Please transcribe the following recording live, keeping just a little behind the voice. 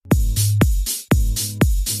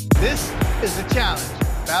This is the challenge.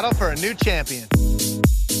 Battle for a new champion.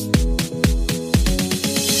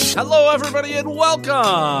 Hello, everybody, and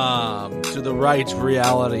welcome to the Right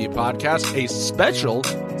Reality Podcast, a special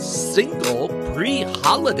single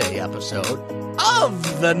pre-holiday episode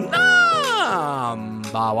of the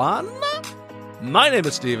number one. My name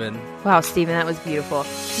is Steven. Wow, Steven, that was beautiful.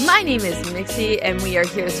 My name is Mixie, and we are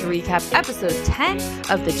here to recap episode 10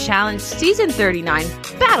 of the challenge, season 39,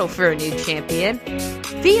 Battle for a New Champion,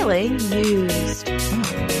 Feeling Used.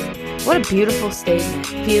 What a beautiful statement,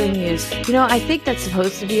 feeling used. You know, I think that's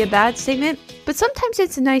supposed to be a bad statement, but sometimes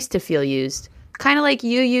it's nice to feel used. Kind of like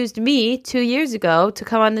you used me 2 years ago to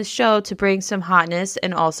come on this show to bring some hotness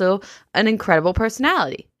and also an incredible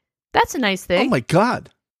personality. That's a nice thing.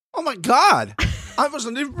 Oh my God. I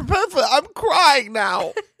wasn't even prepared for that. I'm crying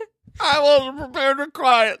now. I wasn't prepared to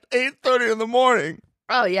cry at 8:30 in the morning.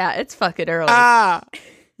 Oh, yeah, it's fucking early.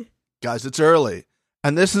 Guys, it's early.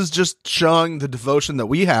 And this is just showing the devotion that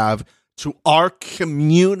we have to our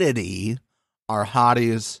community, our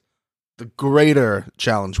hotties, the greater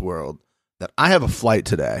challenge world, that I have a flight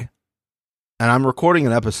today. And I'm recording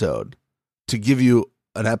an episode to give you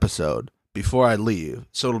an episode before I leave.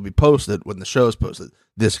 So it'll be posted when the show's posted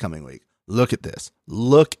this coming week. Look at this.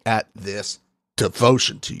 Look at this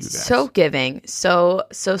devotion to you guys. So giving, so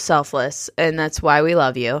selfless, and that's why we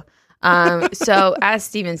love you. So as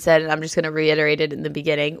Steven said, and I'm just going to reiterate it in the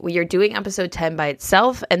beginning, we are doing episode 10 by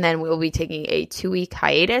itself, and then we'll be taking a 2-week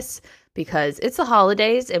hiatus because it's the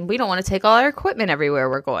holidays and we don't want to take all our equipment everywhere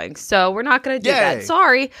we're going. So we're not going to do that.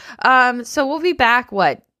 Sorry. So we'll be back,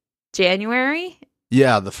 January?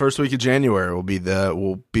 Yeah, the first week of January we'll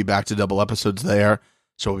be back to double episodes there.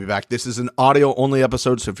 So we'll be back. This is an audio-only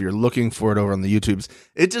episode, so if you're looking for it over on the YouTubes,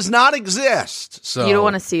 it does not exist. So you don't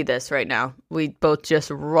want to see this right now. We both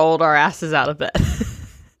just rolled our asses out of bed.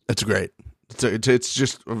 It's great. It's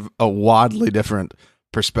just a wildly different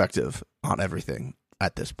perspective on everything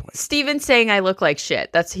at this point. Steven's saying I look like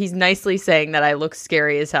shit. He's nicely saying that I look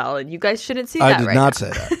scary as hell, and you guys shouldn't see that right now.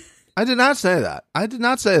 I did not say that. I did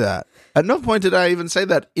not say that. At no point did I even say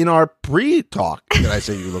that in our pre-talk did I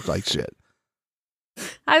say you look like shit.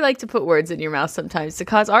 I like to put words in your mouth sometimes to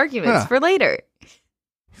cause arguments for later.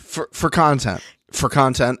 For content. For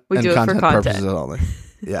content we and do it content for content purposes only.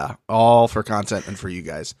 Yeah, all for content and for you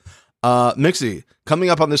guys. Mixie, coming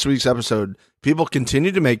up on this week's episode, people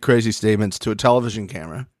continue to make crazy statements to a television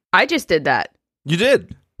camera. I just did that. You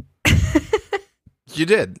did. You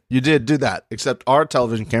did do that, except our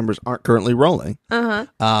television cameras aren't currently rolling.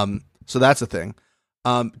 So that's a thing.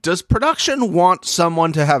 Does production want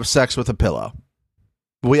someone to have sex with a pillow?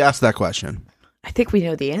 We asked that question. I think we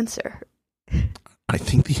know the answer. I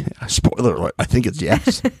think spoiler alert, I think it's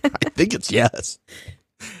yes. I think it's yes.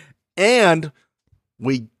 And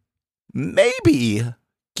we maybe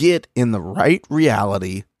get in the right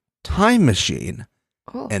reality time machine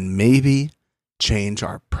and maybe change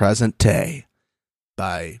our present day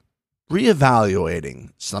by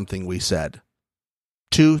reevaluating something we said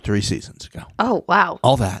 2-3 seasons ago. Oh, wow.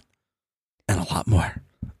 All that and a lot more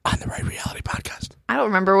on the Right Reality Podcast. I don't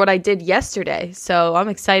remember what I did yesterday, so I'm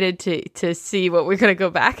excited to see what we're going to go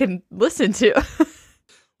back and listen to.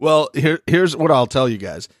 Well, here's what I'll tell you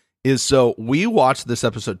guys is so we watched this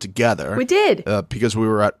episode together. We did. Because we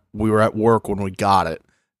were at work when we got it.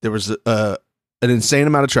 There was an insane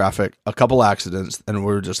amount of traffic, a couple accidents, and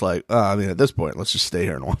we were just like, at this point, let's just stay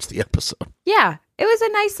here and watch the episode. Yeah, it was a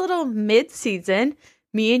nice little mid-season.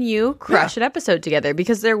 Me and you crush an episode together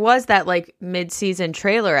because there was that mid-season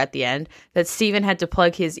trailer at the end that Steven had to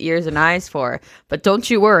plug his ears and eyes for. But don't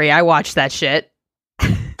you worry, I watched that shit.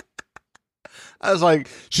 I was like,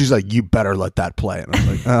 she's like, you better let that play. And I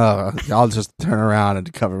was like, I'll just turn around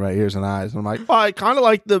and cover my ears and eyes. And I'm like, well, I kind of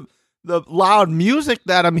like the loud music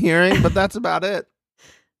that I'm hearing, but that's about it.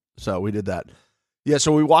 So we did that. Yeah,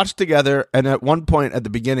 so we watched together, and at one point at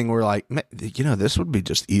the beginning, we were like, this would be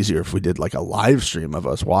just easier if we did a live stream of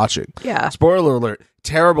us watching. Yeah. Spoiler alert,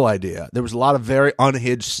 terrible idea. There was a lot of very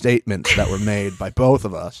unhinged statements that were made by both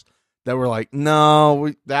of us that were like,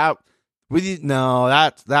 that wouldn't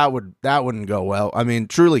go well. I mean,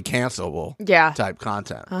 truly cancelable type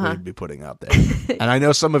content we'd be putting out there. And I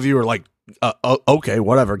know some of you are like, okay,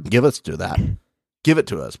 whatever, give it to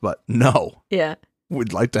us, but no. Yeah.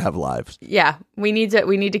 We'd like to have lives. Yeah, we need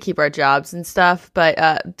to keep our jobs and stuff. But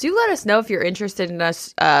do let us know if you're interested in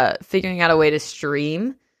us figuring out a way to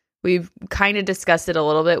stream. We've kind of discussed it a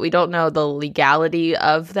little bit. We don't know the legality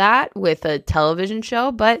of that with a television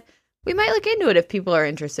show, but we might look into it if people are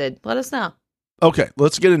interested. Let us know. Okay,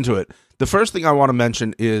 let's get into it. The first thing I want to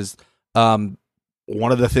mention is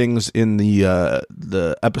one of the things in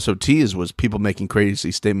the episode tease was people making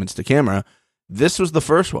crazy statements to camera. This was the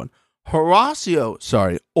first one. Horacio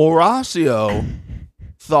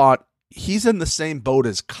thought he's in the same boat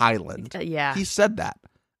as Kyland. Yeah. He said that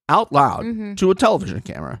out loud to a television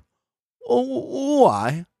camera.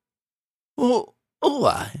 Why?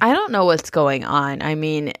 Why? I don't know what's going on. I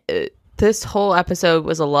mean, this whole episode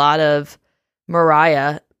was a lot of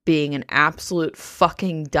Mariah being an absolute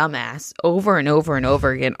fucking dumbass over and over and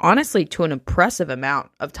over again. Honestly, to an impressive amount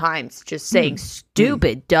of times, just saying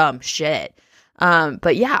stupid, dumb shit.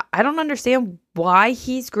 But yeah, I don't understand why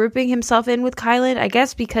he's grouping himself in with Kyland. I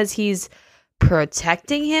guess because he's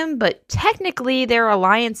protecting him, but technically their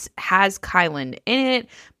alliance has Kyland in it,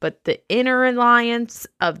 but the inner alliance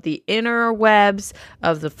of the interwebs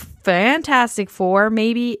of the Fantastic Four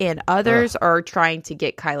maybe and others are trying to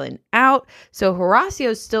get Kyland out. So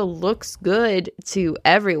Horacio still looks good to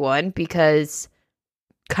everyone because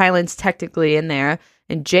Kyland's technically in there,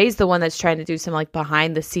 and Jay's the one that's trying to do some like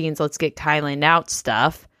behind the scenes, let's get Kyland out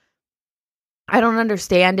stuff. I don't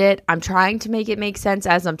understand it. I'm trying to make it make sense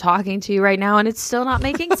as I'm talking to you right now, and it's still not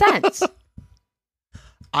making sense.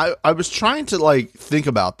 I was trying to like think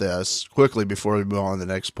about this quickly before we move on to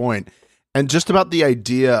the next point, and just about the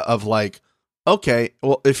idea of like, okay,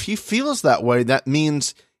 well, if he feels that way, that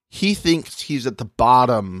means he thinks he's at the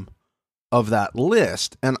bottom of that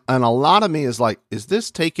list, and a lot of me is like, is this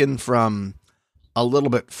taken from a little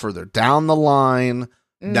bit further down the line?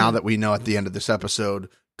 Now that we know at the end of this episode,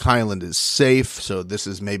 Kyland is safe, so this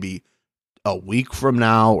is maybe a week from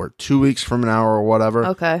now or 2 weeks from now or whatever.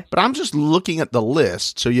 Okay. But I'm just looking at the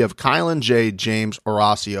list. So you have Kyland, Jay, James,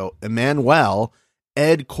 Horacio, Emmanuel,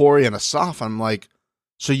 Ed, Corey, and Asaf. I'm like,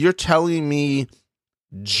 so you're telling me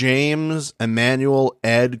James, Emmanuel,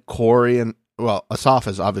 Ed, Corey, and, well, Asaf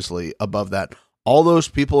is obviously above that. All those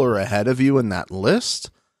people are ahead of you in that list?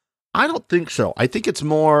 I don't think so. I think it's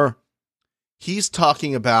more, he's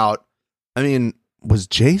talking about, I mean, was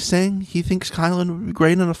Jay saying he thinks Kyland would be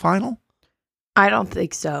great in a final? I don't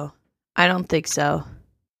think so.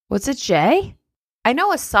 Was it Jay? I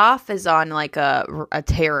know Asaf is on like a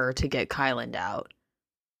terror to get Kyland out.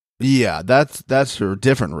 Yeah, that's for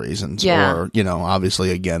different reasons. Yeah. Or, you know,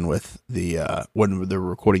 obviously again with the when they're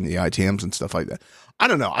recording the ITMs and stuff like that. I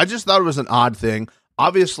don't know. I just thought it was an odd thing.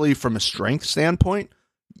 Obviously, from a strength standpoint,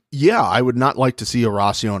 yeah, I would not like to see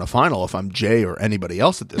Horacio in a final if I'm Jay or anybody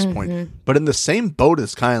else at this point. But in the same boat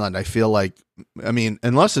as Kyland, I feel like, I mean,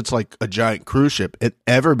 unless it's like a giant cruise ship and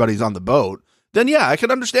everybody's on the boat, then yeah, I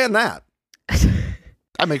can understand that.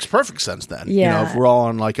 That makes perfect sense then. Yeah. You know, if we're all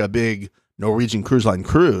on like a big Norwegian Cruise Line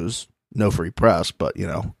cruise, no free press, but, you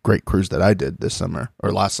know, great cruise that I did this summer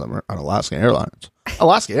or last summer on Alaska Airlines.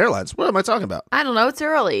 Alaska Airlines? What am I talking about? I don't know. It's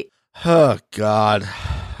early. Oh, God.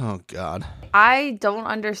 I don't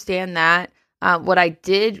understand that. What I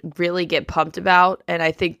did really get pumped about, and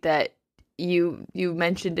I think that you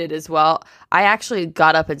mentioned it as well, I actually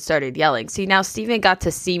got up and started yelling. See, now Steven got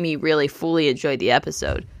to see me really fully enjoy the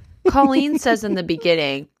episode. Colleen says in the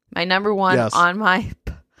beginning, my number one on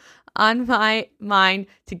my mind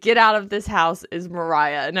to get out of this house is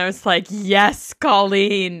Mariah. And I was like, yes,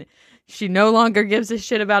 Colleen. She no longer gives a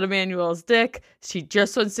shit about Emmanuel's dick. She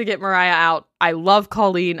just wants to get Mariah out. I love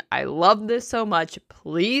Colleen. I love this so much.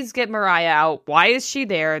 Please get Mariah out. Why is she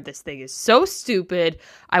there? This thing is so stupid.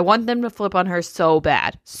 I want them to flip on her so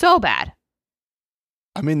bad. So bad.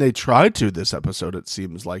 I mean, they tried to this episode, it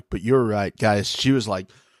seems like, but you're right, guys. She was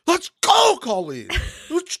like, let's go, Colleen.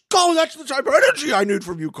 Let's go. That's the type of energy I need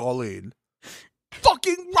from you, Colleen.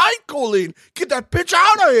 Fucking right, Colleen. Get that bitch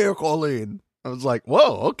out of here, Colleen. I was like,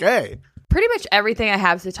 whoa, okay. Pretty much everything I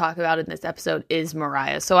have to talk about in this episode is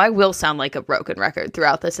Mariah, so I will sound like a broken record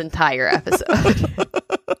throughout this entire episode.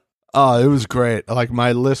 Oh, it was great. Like,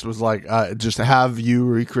 my list was like, just to have you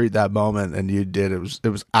recreate that moment, and you did. It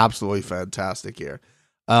was absolutely fantastic here.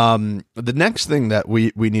 The next thing that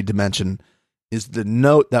we need to mention is the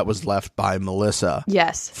note that was left by Melissa.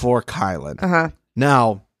 Yes. For Kyland.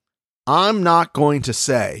 Now, I'm not going to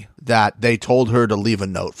say that they told her to leave a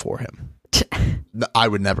note for him. I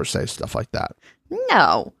would never say stuff like that.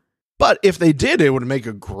 No. But if they did, it would make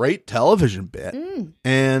a great television bit.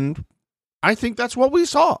 And I think that's what we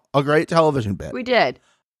saw. A great television bit. We did.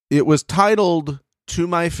 It was titled To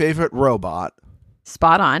My Favorite Robot.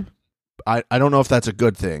 Spot on. I don't know if that's a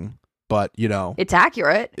good thing, but, you know. It's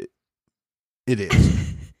accurate. It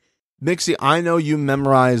is. Mixie, I know you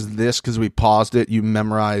memorized this because we paused it. You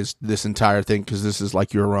memorized this entire thing because this is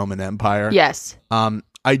like your Roman Empire. Yes.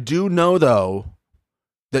 I do know, though,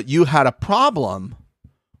 that you had a problem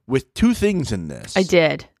with two things in this. I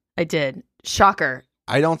did. Shocker.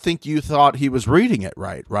 I don't think you thought he was reading it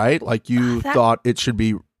right? Like you thought it should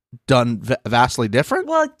be done vastly different?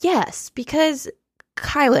 Well, yes, because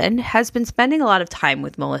Kylan has been spending a lot of time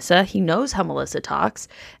with Melissa. He knows how Melissa talks,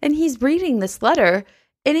 and he's reading this letter,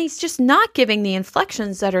 and he's just not giving the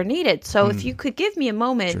inflections that are needed. So if you could give me a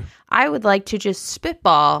moment, sure. I would like to just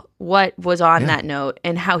spitball what was on that note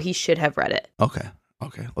and how he should have read it. Okay.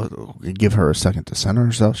 Give her a second to center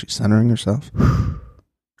herself. She's centering herself.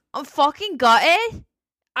 I'm fucking gutted.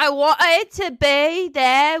 I wanted to be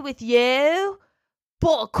there with you,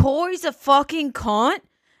 but Corey's a fucking cunt,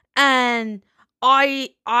 and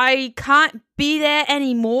I can't be there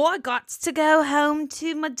anymore. I got to go home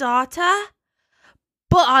to my daughter.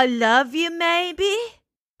 But I love you, maybe.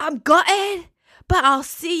 I'm gutted, but I'll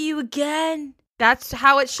see you again. That's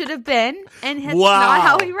how it should have been, and that's not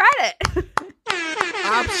how he read it.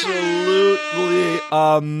 Absolutely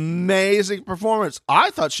amazing performance. I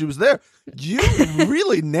thought she was there. You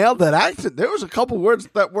really nailed that accent. There was a couple words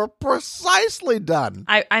that were precisely done.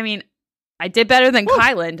 I mean, I did better than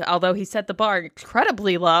Kylan, although he set the bar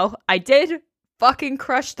incredibly low. I did fucking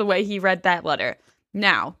crush the way he read that letter.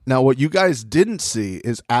 Now, what you guys didn't see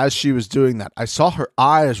is as she was doing that, I saw her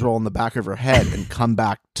eyes roll in the back of her head and come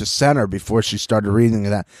back to center before she started reading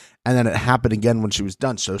that. And then it happened again when she was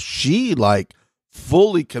done. So she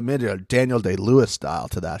fully committed a Daniel Day-Lewis style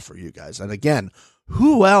to that for you guys. And again,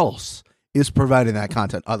 who else is providing that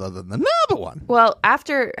content other than another one? Well,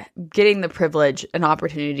 after getting the privilege and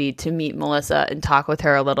opportunity to meet Melissa and talk with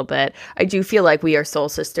her a little bit, I do feel like we are soul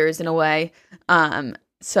sisters in a way.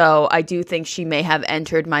 So I do think she may have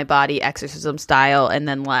entered my body exorcism style and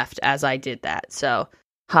then left as I did that. So,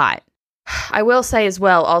 hot. I will say as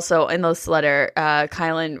well, also in this letter,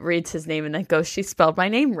 Kylan reads his name and then goes, she spelled my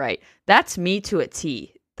name right. That's me to a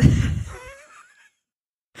T.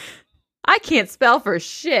 I can't spell for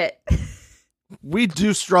shit. We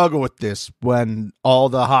do struggle with this when all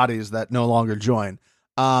the hotties that no longer join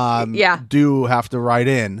do have to write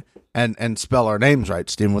in and spell our names right.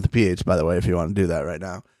 Steven with a PH, by the way, if you want to do that right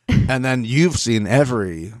now. And then you've seen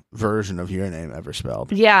every version of your name ever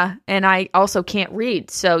spelled. Yeah, and I also can't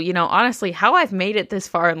read. So, honestly, how I've made it this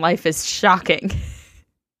far in life is shocking.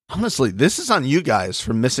 Honestly, this is on you guys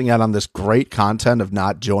for missing out on this great content of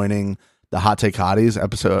not joining the Hot Take Hotties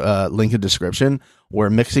episode, link in description, where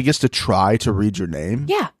Mixie gets to try to read your name.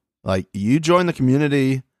 Yeah. You join the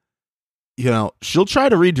community, she'll try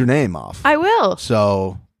to read your name off. I will.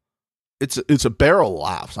 So it's a barrel of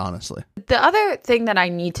laughs, honestly. The other thing that I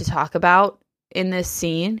need to talk about in this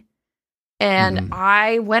scene, and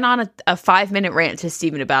I went on a 5-minute rant to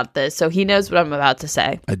Steven about this, so he knows what I'm about to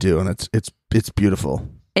say. I do, and it's beautiful.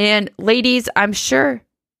 And ladies, I'm sure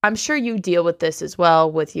you deal with this as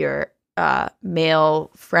well with your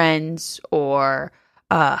male friends or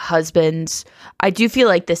husbands. I do feel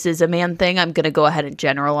like this is a man thing. I'm going to go ahead and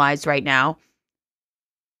generalize right now.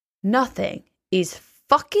 Nothing is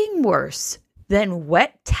fucking worse than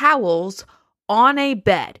wet towels on a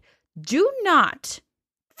bed. Do not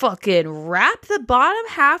fucking wrap the bottom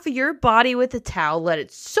half of your body with a towel, let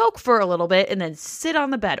it soak for a little bit, and then sit on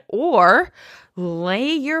the bed. Or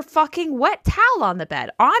lay your fucking wet towel on the bed.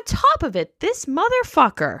 On top of it, this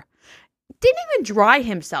motherfucker didn't even dry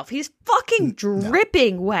himself. He's fucking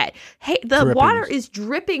dripping wet. Hey, the water is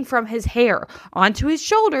dripping from his hair onto his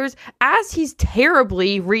shoulders as he's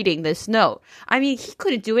terribly reading this note. I mean, he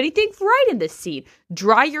couldn't do anything right in this scene.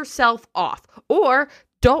 Dry yourself off. Or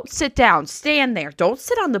don't sit down. Stand there. Don't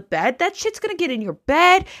sit on the bed. That shit's going to get in your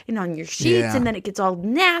bed and on your sheets, and then it gets all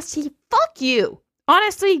nasty. Fuck you.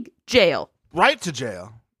 Honestly, jail. Right to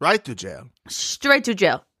jail. Right to jail. Straight to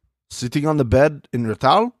jail. Sitting on the bed in your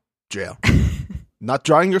towel? Jail. Not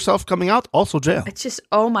drying yourself coming out? Also jail. It's just,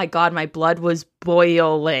 oh my God, my blood was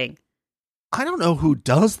boiling. I don't know who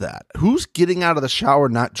does that. Who's getting out of the shower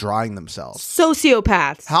not drying themselves?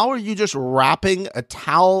 Sociopaths. How are you just wrapping a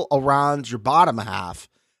towel around your bottom half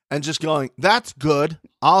and just going, that's good.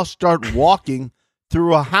 I'll start walking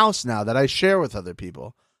through a house now that I share with other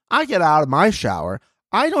people. I get out of my shower.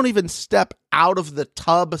 I don't even step out of the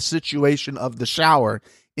tub situation of the shower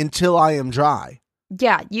until I am dry.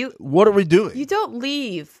 Yeah, what are we doing? You don't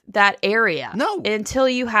leave that area until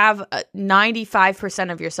you have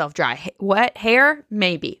 95% of yourself dry. Wet hair,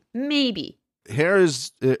 maybe. Hair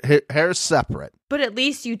is separate. But at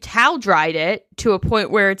least you towel dried it to a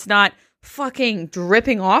point where it's not fucking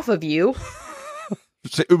dripping off of you.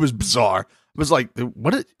 It was bizarre. It was like,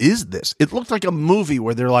 what is this? It looked like a movie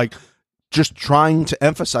where they're like just trying to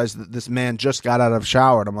emphasize that this man just got out of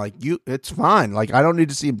shower. And I'm like, it's fine. Like, I don't need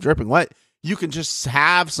to see him dripping wet. You can just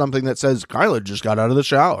have something that says Kyler just got out of the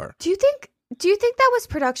shower. Do you Do you think that was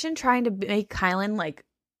production trying to make Kylan like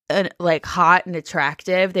hot and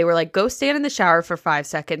attractive? They were like, go stand in the shower for 5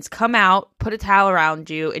 seconds, come out, put a towel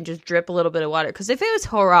around you, and just drip a little bit of water. Because if it was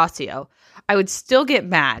Horacio, I would still get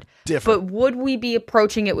mad. Different. But would we be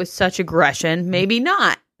approaching it with such aggression? Maybe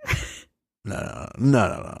not. No.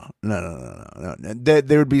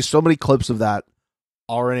 There would be so many clips of that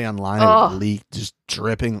already online. It would leak, just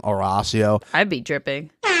dripping Horacio. I'd be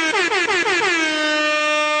dripping.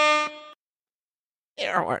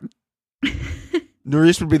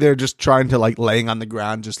 Nurys would be there just trying to like laying on the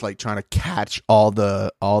ground, just like trying to catch all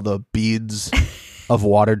the beads of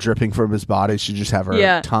water dripping from his body. She'd just have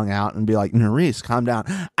her tongue out and be like, Nurys, calm down.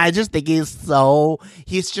 I just think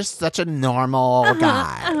he's just such a normal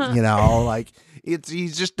guy, you know, like he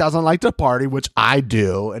just doesn't like to party, which I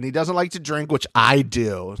do, and he doesn't like to drink, which I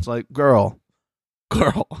do. It's like, girl,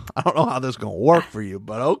 I don't know how this is gonna work for you,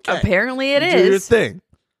 but okay. Apparently it is. Do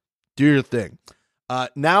your thing.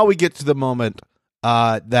 Now we get to the moment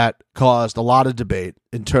that caused a lot of debate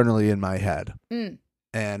internally in my head.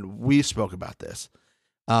 And we spoke about this.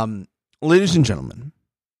 Ladies and gentlemen,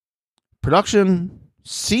 production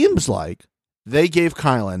seems like they gave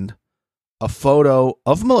Kylan a photo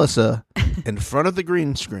of Melissa in front of the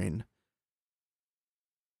green screen,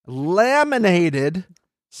 laminated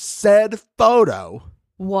said photo.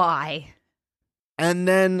 Why? And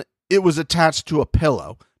then it was attached to a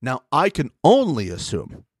pillow. Now, I can only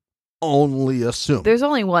assume there's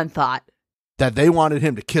only one thought. That they wanted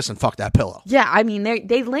him to kiss and fuck that pillow. Yeah, I mean,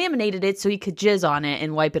 they laminated it so he could jizz on it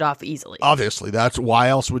and wipe it off easily. Obviously, that's why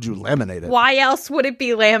else would you laminate it? Why else would it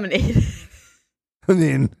be laminated? I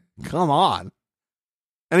mean, come on.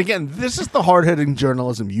 And again, this is the hard-hitting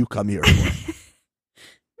journalism you come here for.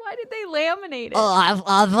 Why did they laminate it? Oh,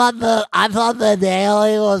 I thought the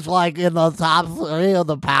Daily was like in the top 3 of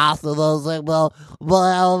the past of those things.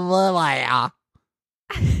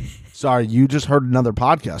 Sorry, you just heard another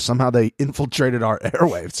podcast. Somehow they infiltrated our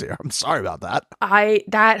airwaves here. I'm sorry about that.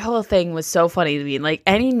 That whole thing was so funny to me. Like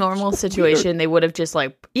any normal situation, they would have just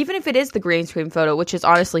like, even if it is the green screen photo, which is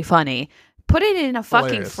honestly funny, put it in a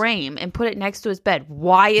fucking frame and put it next to his bed.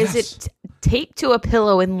 Why is it taped to a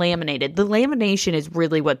pillow and laminated? The lamination is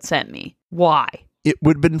really what sent me. Why? It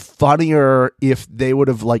would have been funnier if they would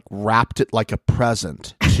have like wrapped it like a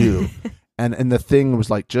present too. and the thing was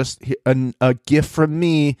like just a gift from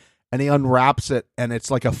me. And he unwraps it, and it's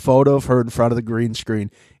like a photo of her in front of the green screen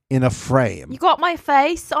in a frame. You got my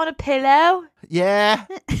face on a pillow? Yeah.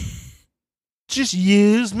 Just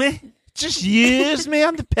use me. Just use me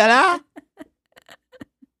on the pillow.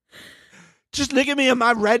 Just look at me in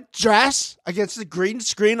my red dress against the green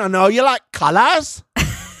screen. I know you like colors.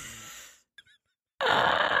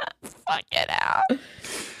 Fuck it out.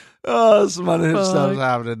 Oh, some other stuff's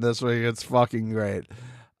happening this week. It's fucking great.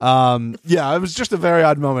 Yeah, it was just a very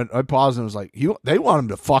odd moment. I paused and was like, they want him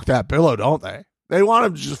to fuck that pillow, don't they? They want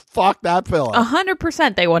him to just fuck that pillow.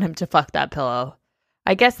 100% they want him to fuck that pillow.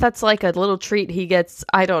 I guess that's like a little treat he gets.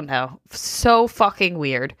 I don't know. So fucking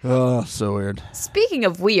weird. Oh, so weird. Speaking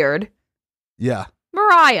of weird. Yeah.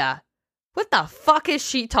 Mariah. What the fuck is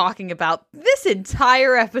she talking about this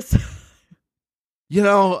entire episode? You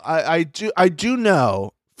know, I do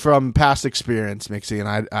know from past experience, Mixie,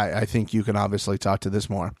 and I think you can obviously talk to this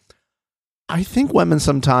more. I think women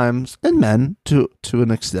sometimes, and men to an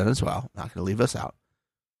extent as well, not going to leave us out,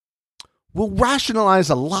 will rationalize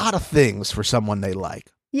a lot of things for someone they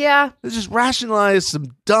like. Yeah. They just rationalize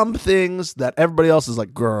some dumb things that everybody else is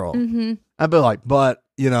like, girl. Mm-hmm. I'd be like, but,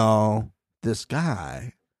 you know, this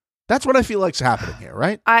guy. That's what I feel like's happening here,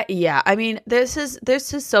 right? Yeah. I mean, this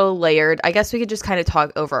is so layered. I guess we could just kind of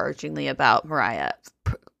talk overarchingly about Mariah.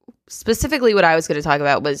 Specifically, what I was going to talk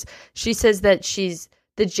about was she says that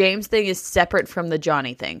the James thing is separate from the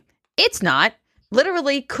Johnny thing. It's not.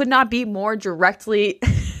 Literally could not be more directly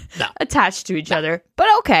attached to each other. But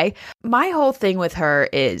okay. My whole thing with her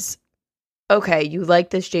is, okay, you like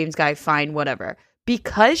this James guy, fine, whatever.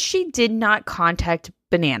 Because she did not contact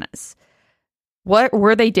Bananas. What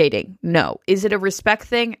were they dating? No. Is it a respect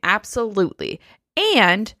thing? Absolutely.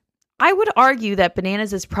 And I would argue that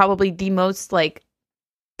Bananas is probably the most like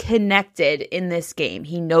connected in this game.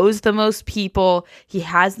 He knows the most people. He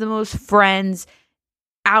has the most friends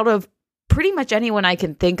out of pretty much anyone I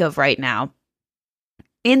can think of right now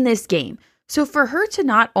in this game. So for her to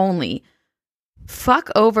not only fuck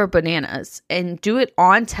over Bananas and do it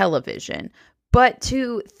on television, but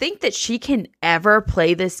to think that she can ever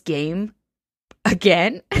play this game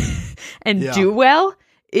again and do well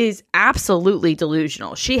is absolutely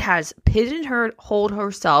delusional. She has pigeonholed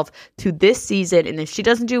herself to this season, and if she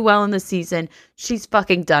doesn't do well in the season, she's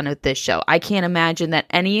fucking done with this show. I can't imagine that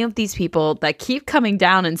any of these people that keep coming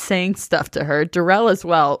down and saying stuff to her, Darrell as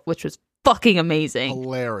well, which was fucking amazing.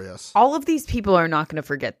 Hilarious. All of these people are not going to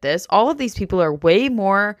forget this. All of these people are way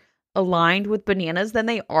more aligned with Bananas than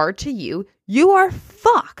they are to you. You are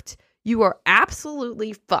fucked. You are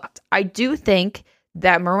absolutely fucked. I do think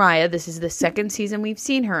that Mariah, this is the second season we've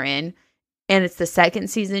seen her in, and it's the second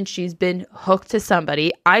season she's been hooked to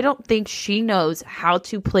somebody. I don't think she knows how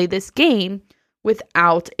to play this game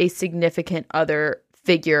without a significant other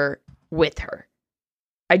figure with her.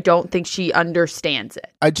 I don't think she understands it.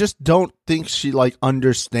 I just don't think she like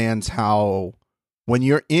understands how when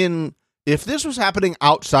you're in, if this was happening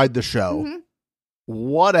outside the show,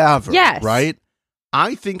 whatever, Yes. right?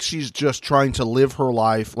 I think she's just trying to live her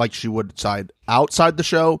life like she would outside the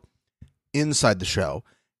show, inside the show.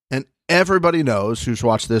 And everybody knows who's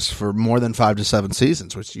watched this for more than 5 to 7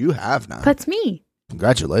 seasons, which you have now. That's me.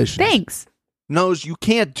 Congratulations. Thanks. Knows you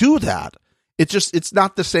can't do that. It's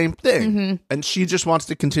not the same thing. Mm-hmm. And she just wants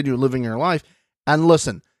to continue living her life. And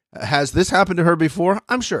listen, has this happened to her before?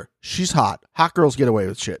 I'm sure. She's hot. Hot girls get away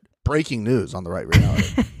with shit. Breaking news on The Right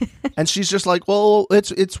Reality. And she's just like, well,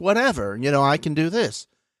 it's whatever. You know, I can do this.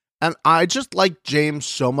 And I just like James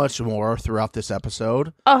so much more throughout this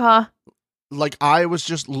episode. Uh-huh. Like, I was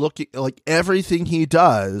just looking, like, everything he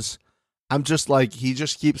does, I'm just like, he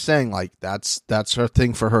just keeps saying, like, that's her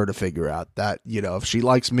thing for her to figure out. That, you know, if she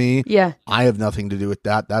likes me, Yeah. I have nothing to do with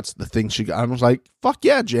that. That's the thing she got. I was like, fuck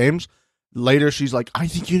yeah, James. Later, she's like, I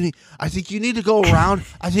think you need to go around.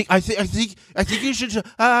 I think you should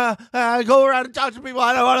go around and talk to people.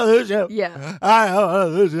 I don't want to lose you. Yeah. I don't want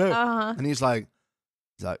to lose you. Uh-huh. And he's like,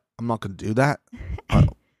 I'm not going to do that.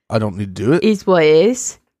 I don't need to do it. Is what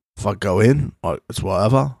is. If I go in, it's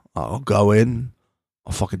whatever. I'll go in.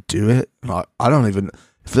 I'll fucking do it. Like, I don't even,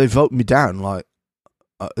 if they vote me down, like,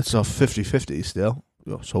 it's a 50-50 still.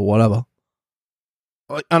 So whatever.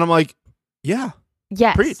 And I'm like, yeah.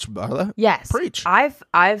 Yes. Preach, brother. Yes. Preach.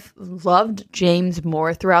 I've loved James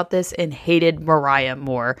more throughout this and hated Mariah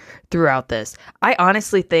more throughout this. I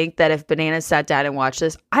honestly think that if Bananas sat down and watched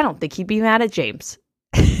this, I don't think he'd be mad at James.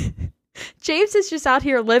 James is just out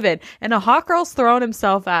here living, and a hot girl's throwing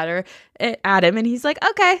himself at him, and he's like,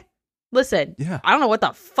 okay, listen, Yeah. I don't know what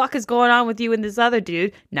the fuck is going on with you and this other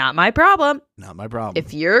dude. Not my problem. Not my problem.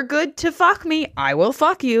 If you're good to fuck me, I will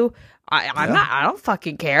fuck you. I don't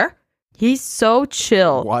fucking care. He's so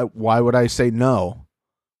chill. Why would I say no?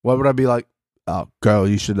 Why would I be like, oh, girl,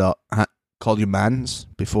 you should call you mans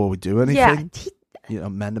before we do anything? Yeah,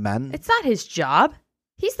 man to man. it's not his job.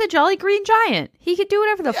 He's the Jolly Green Giant. He could do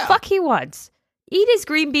whatever the fuck he wants. Eat his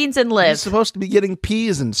green beans and live. He's supposed to be getting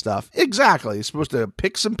peas and stuff. Exactly. He's supposed to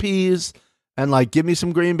pick some peas and like give me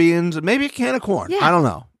some green beans and maybe a can of corn. Yeah. I don't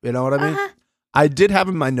know. You know what I mean? Uh-huh. I did have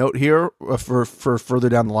in my note here for further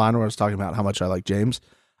down the line where I was talking about how much I like James.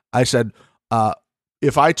 I said,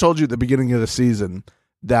 if I told you at the beginning of the season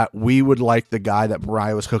that we would like the guy that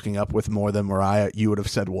Mariah was hooking up with more than Mariah, you would have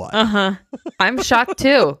said what? Uh-huh. I'm shocked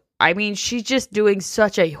too. I mean, she's just doing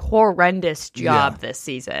such a horrendous job this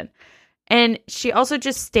season. And she also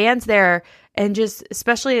just stands there and just,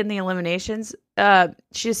 especially in the eliminations,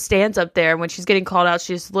 she just stands up there. And when she's getting called out,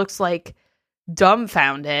 she just looks like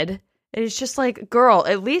dumbfounded. And it's just like, girl,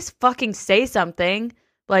 at least fucking say something.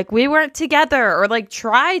 Like, we weren't together, or like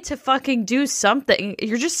try to fucking do something.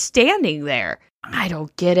 You're just standing there. I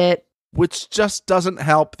don't get it. Which just doesn't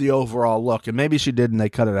help the overall look. And maybe she did and they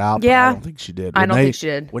cut it out. Yeah. But I don't think she did. I don't think she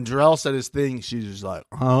did. When Jarrell said his thing, she's just like,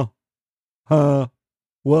 huh?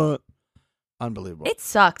 What? Unbelievable. It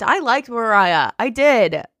sucked. I liked Mariah. I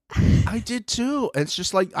did. I did too. It's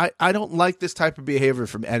just like, I don't like this type of behavior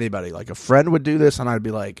from anybody. Like a friend would do this and I'd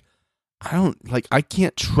be like, I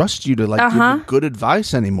can't trust you to like give me good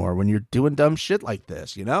advice anymore when you're doing dumb shit like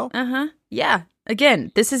this, you know? Uh-huh. Yeah.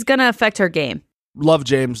 Again, this is going to affect her game. Love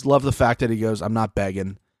James. Love the fact that he goes, I'm not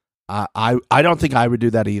begging. I don't think I would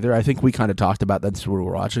do that either. I think we kind of talked about that when we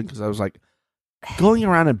were watching because I was like, going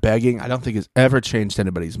around and begging, I don't think has ever changed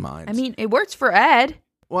anybody's mind. I mean, it works for Ed.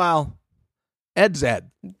 Well, Ed's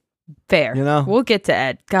Ed. Fair. You know? We'll get to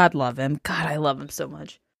Ed. God love him. God, I love him so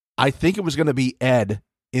much. I think it was going to be Ed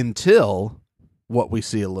until what we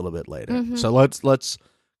see a little bit later. Mhm. So let's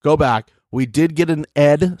go back. We did get an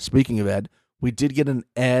Ed, speaking of Ed, we did get an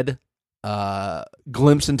Ed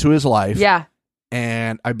glimpse into his life. Yeah.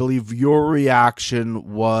 And I believe your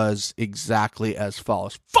reaction was exactly as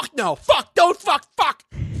follows. Fuck no. Fuck. Don't fuck. Fuck.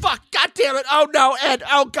 Fuck. God damn it. Oh no, Ed.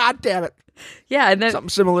 Oh, God damn it. Yeah, and then Something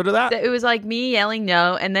similar to that. it was like me yelling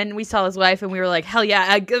no, and then we saw his wife, and we were like, hell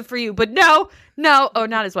yeah, good for you. But no. Oh,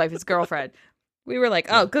 not his wife, his girlfriend. We were like,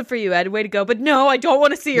 oh, good for you, Ed. Way to go. But no, I don't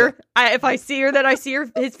want to see her. If I see her, then I see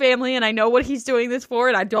his family, and I know what he's doing this for,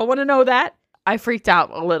 and I don't want to know that. I freaked out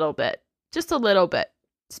a little bit. Just a little bit.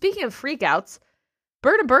 Speaking of freakouts,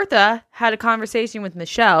 Bert and Bertha had a conversation with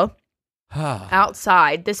Michelle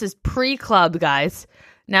outside. This is pre-club, guys.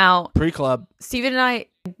 Now, Pre-club. Steven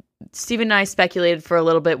and I speculated for a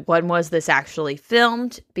little bit, when was this actually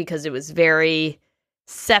filmed? Because it was very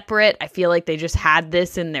separate. I feel like they just had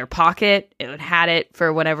this in their pocket and had it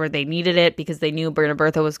for whenever they needed it because they knew Bert and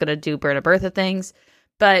Bertha was going to do Bert and Bertha things.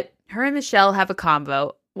 But her and Michelle have a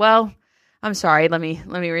combo. Well, I'm sorry. Let me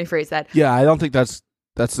rephrase that. Yeah, I don't think that's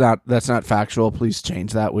not factual. Please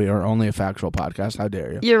change that. We are only a factual podcast. How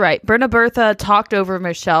dare you? You're right. Bert and Bertha talked over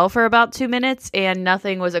Michelle for about 2 minutes, and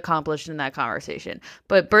nothing was accomplished in that conversation.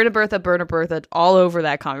 But Bert and Bertha all over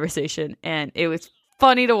that conversation, and it was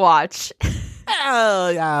funny to watch.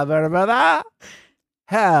 Hell yeah, Bert and Bertha.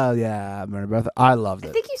 Hell yeah, Bert and Bertha. I loved it.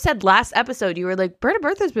 I think you said last episode, you were like, Bert and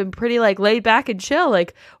Bertha's been pretty like laid back and chill.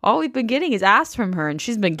 Like, all we've been getting is ass from her, and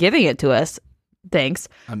she's been giving it to us. Thanks.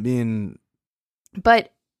 I mean,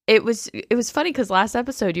 but it was funny because last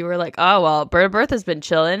episode you were like, oh, well, Bert and Bertha's been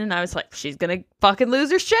chilling. And I was like, she's going to fucking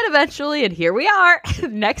lose her shit eventually. And here we are.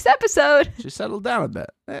 Next episode. she settled down a bit.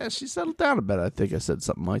 She settled down a bit. I think I said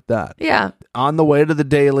something like that. Yeah. On the way to the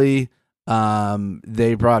Daily,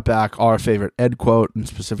 they brought back our favorite Ed quote, and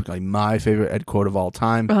specifically my favorite Ed quote of all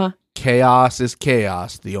time. Uh-huh. Chaos is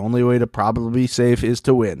chaos. The only way to probably be safe is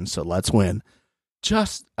to win. So let's win.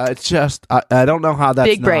 I don't know how that's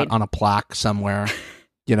Big brain. not on a plaque somewhere,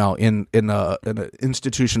 in an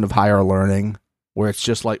institution of higher learning where it's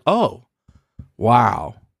just like, oh,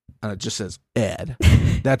 wow. And it just says Ed.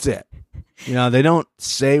 That's it. They don't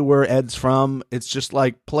say where Ed's from. It's just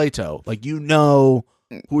like Plato. Like, who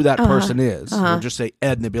that person is. They'll just say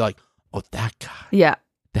Ed, and they'd be like, oh, that guy. Yeah.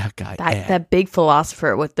 That guy, Ed. That big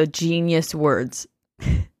philosopher with the genius words.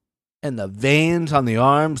 And the veins on the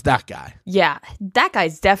arms, that guy. Yeah, that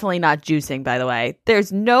guy's definitely not juicing, by the way.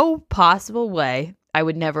 There's no possible way I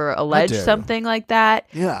would never allege something like that.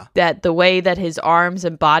 Yeah. That the way that his arms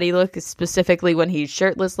and body look, specifically when he's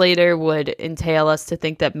shirtless later, would entail us to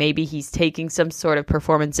think that maybe he's taking some sort of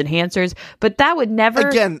performance enhancers. But that would never...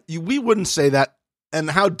 Again, we wouldn't say that. And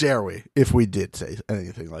how dare we if we did say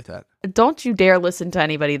anything like that? Don't you dare listen to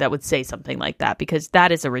anybody that would say something like that, because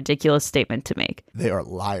that is a ridiculous statement to make. They are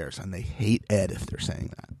liars, and they hate Ed if they're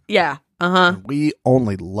saying that. Yeah. Uh-huh. And we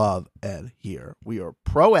only love Ed here. We are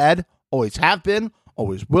pro Ed, always have been,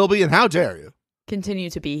 always will be, and how dare you? Continue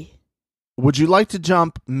to be. Would you like to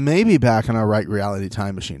jump maybe back in our right reality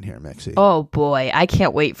time machine here, Mixie? Oh, boy. I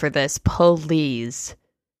can't wait for this. Please.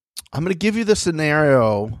 I'm going to give you the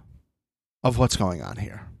scenario of what's going on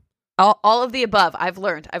here. All of the above. I've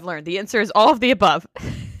learned. The answer is all of the above.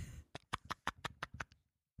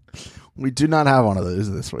 We do not have one of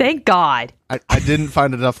those this week. Thank God. I didn't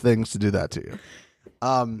find enough things to do that to you.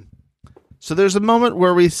 So there's a moment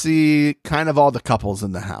where we see kind of all the couples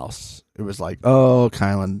in the house. It was like, oh,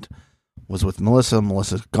 Kylan was with Melissa.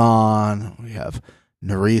 Melissa's gone. We have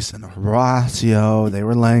Nerys and Horacio. They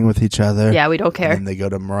were laying with each other. Yeah, we don't care. And they go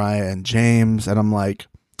to Mariah and James. And I'm like,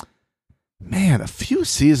 man, a few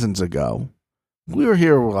seasons ago, we were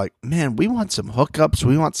here. We're like, man, we want some hookups.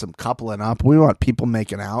 We want some coupling up. We want people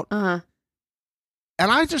making out. Uh-huh.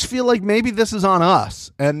 And I just feel like maybe this is on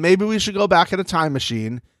us. And maybe we should go back in a time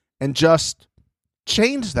machine and just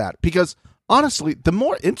change that. Because honestly, the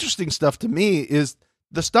more interesting stuff to me is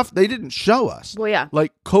the stuff they didn't show us. Well, yeah.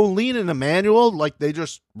 Like Colleen and Emmanuel, like they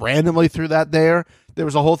just randomly threw that there. There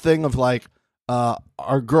was a whole thing of like,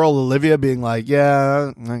 our girl Olivia being like,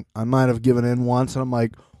 yeah, I might have given in once. And I'm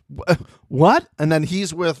like, what? And then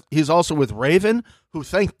he's also with Raven, who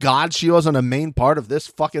thank God she wasn't a main part of this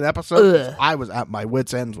fucking episode. Ugh. I was at my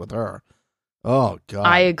wits' ends with her. Oh, God.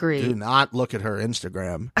 I agree. Do not look at her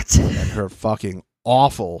Instagram and her fucking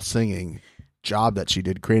awful singing job that she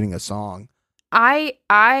did creating a song. I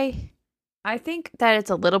think that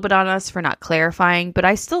it's a little bit on us for not clarifying, but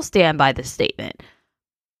I still stand by the statement.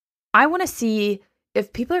 I want to see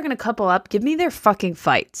if people are going to couple up, give me their fucking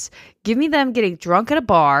fights. Give me them getting drunk at a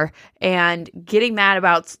bar and getting mad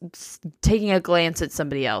about taking a glance at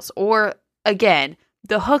somebody else. Or, again,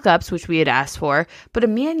 the hookups, which we had asked for. But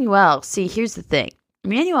Emmanuel, see, here's the thing.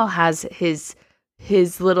 Emmanuel has his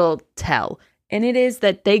little tell. And it is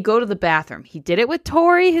that they go to the bathroom. He did it with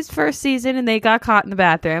Tori his first season, and they got caught in the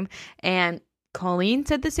bathroom. And Colleen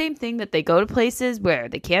said the same thing, that they go to places where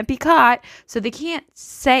they can't be caught, so they can't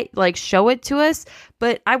show it to us.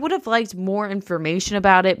 But I would have liked more information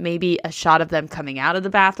about it. Maybe a shot of them coming out of the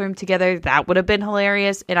bathroom together. That would have been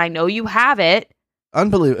hilarious. And I know you have it.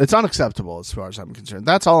 Unbelievable. It's unacceptable as far as I'm concerned.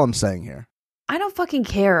 That's all I'm saying here. I don't fucking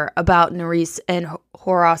care about Nerys and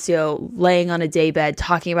Horacio laying on a daybed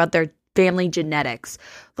talking about their family genetics.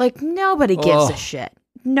 Like, nobody gives a shit.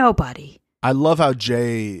 Nobody. I love how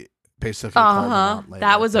Jay basically called him out later.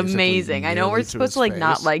 That was amazing. I know we're supposed to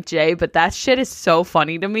not like Jay, but that shit is so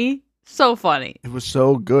funny to me. So funny. It was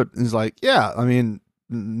so good. He's like, yeah, I mean,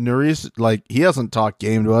 Nerys, like, he hasn't talked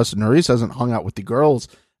game to us. Nerys hasn't hung out with the girls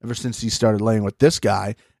ever since he started laying with this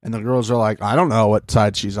guy. And the girls are like, I don't know what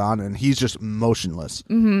side she's on. And he's just motionless.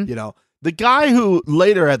 Mm-hmm. You know, the guy who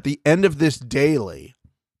later at the end of this daily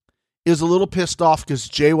is a little pissed off because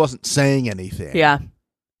Jay wasn't saying anything. Yeah.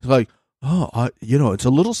 He's like, it's a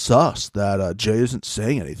little sus that Jay isn't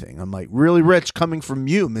saying anything. I'm like, really, Rich, coming from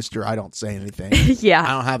you, Mr. I don't say anything. Yeah. I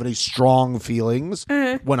don't have any strong feelings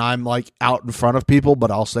when I'm like out in front of people, but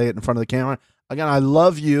I'll say it in front of the camera. Again, I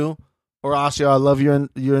love you, Horacio. I love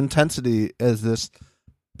your intensity as this,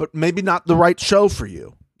 but maybe not the right show for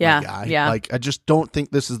you. Yeah. Guy. Yeah. Like, I just don't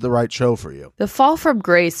think this is the right show for you. The fall from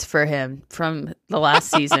grace for him from the last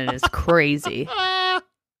season is crazy.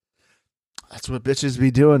 That's what bitches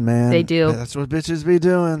be doing, man. They do. That's what bitches be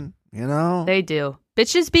doing, you know? They do.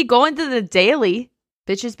 Bitches be going to the daily.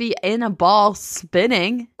 Bitches be in a ball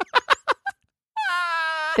spinning.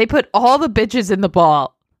 They put all the bitches in the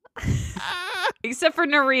ball. Except for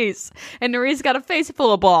Nerys. And Nerys got a face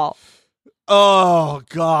full of ball. Oh,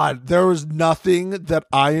 God. There was nothing that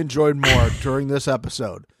I enjoyed more during this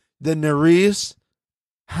episode than Nerys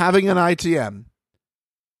having an ITM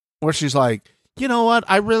where she's like, you know what?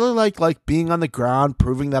 I really like being on the ground,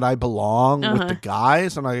 proving that I belong with the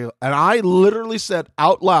guys. And I literally said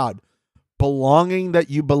out loud, belonging, that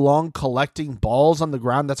you belong collecting balls on the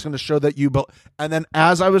ground. That's going to show that you And then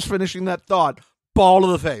as I was finishing that thought, ball to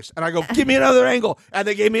the face. And I go, give me another angle. And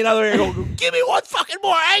they gave me another angle. Give me one fucking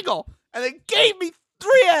more angle. And they gave me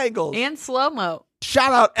 3 angles. And slow-mo.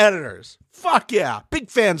 Shout out editors. Fuck yeah. Big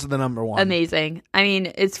fans of the number one. Amazing. I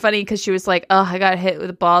mean, it's funny because she was like, oh, I got hit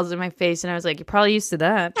with balls in my face. And I was like, you're probably used to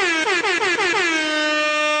that.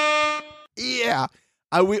 Yeah.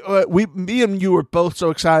 Me and you were both so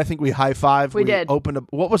excited. I think we high-fived. We did. Opened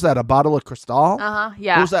what was that, a bottle of Cristal?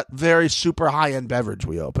 Yeah. What was that very super high-end beverage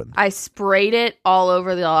we opened? I sprayed it all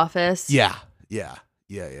over the office. Yeah. Yeah.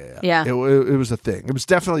 It was a thing. It was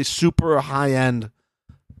definitely super high-end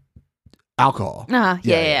alcohol.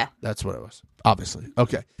 Yeah. That's what it was. Obviously.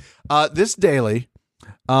 Okay. This daily,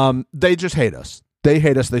 they just hate us. They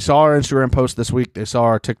hate us. They saw our Instagram post this week. They saw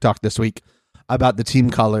our TikTok this week about the team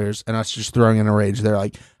colors and us just throwing in a rage. They're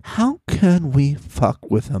like, how can we fuck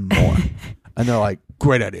with them more? And they're like,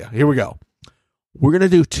 great idea. Here we go. We're going to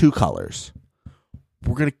do 2 colors.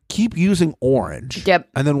 We're going to keep using orange. Yep.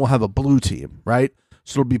 And then we'll have a blue team, right?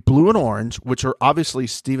 So it'll be blue and orange, which are obviously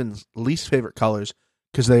Steven's least favorite colors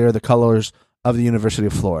because they are the colors of the University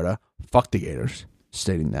of Florida. Fuck the Gators,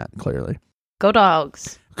 stating that clearly. Go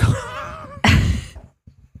Dogs.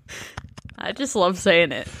 I just love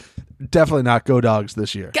saying it. Definitely not Go Dogs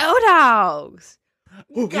this year. Go Dogs.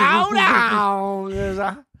 Go Dogs.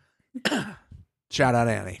 Shout out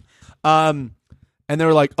Annie. And they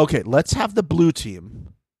were like, okay, let's have the blue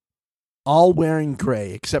team all wearing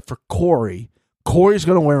gray except for Corey. Corey's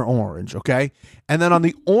going to wear orange, okay? And then on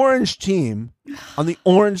the orange team,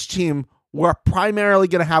 we're primarily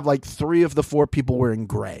going to have like 3 of the 4 people wearing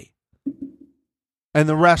gray. And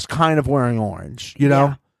the rest kind of wearing orange, you know?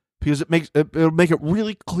 Yeah. Because it'll make it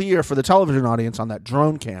really clear for the television audience on that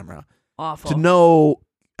drone camera to know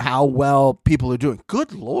how well people are doing.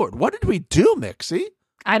 Good Lord, what did we do, Mixie?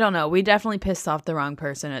 I don't know. We definitely pissed off the wrong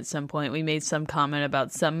person at some point. We made some comment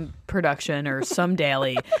about some production or some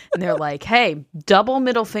daily, and they're like, hey, double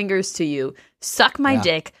middle fingers to you. Suck my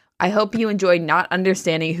dick. I hope you enjoy not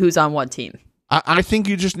understanding who's on what team. I think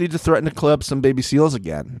you just need to threaten to club some baby seals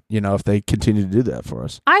again, you know, if they continue to do that for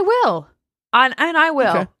us. I will. And I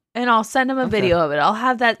will. Okay. And I'll send them a video of it. I'll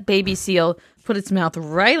have that baby seal put its mouth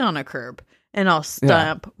right on a curb, and I'll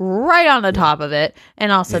stamp right on the top of it,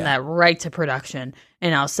 and I'll send that right to production.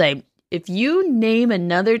 And I'll say, if you name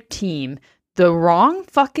another team the wrong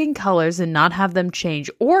fucking colors and not have them change,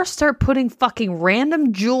 or start putting fucking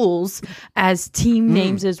random jewels as team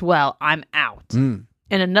names as well, I'm out. And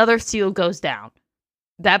another seal goes down.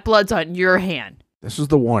 That blood's on your hand. This is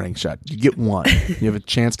the warning shot. You get one. You have a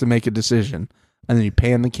chance to make a decision. And then you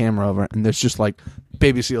pan the camera over, and there's just like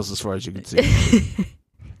baby seals as far as you can see.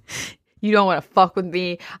 You don't want to fuck with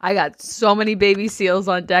me. I got so many baby seals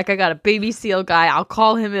on deck. I got a baby seal guy. I'll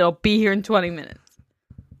call him. It'll be here in 20 minutes.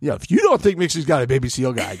 Yeah, if you don't think Mixie's got a baby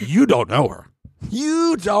seal guy, you don't know her.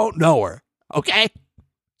 You don't know her, okay?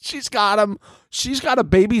 She's got him. She's got a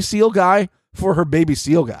baby seal guy for her baby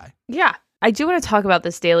seal guy. Yeah. I do want to talk about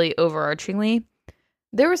this daily overarchingly.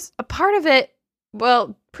 There was a part of it,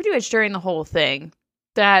 well, pretty much during the whole thing,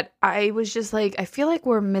 that I was just like, I feel like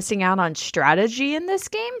we're missing out on strategy in this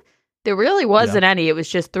game. There really wasn't any. It was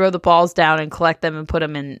just throw the balls down and collect them and put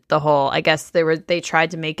them in the hole. I guess they tried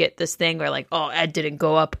to make it this thing where like, oh, Ed didn't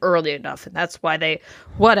go up early enough, and that's why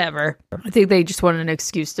whatever. I think they just wanted an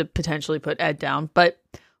excuse to potentially put Ed down, but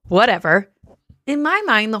whatever. In my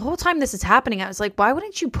mind, the whole time this is happening, I was like, why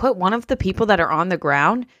wouldn't you put one of the people that are on the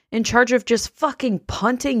ground in charge of just fucking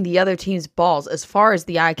punting the other team's balls as far as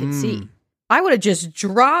the eye can see? I would have just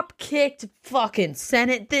drop kicked, fucking sent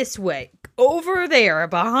it this way, over there,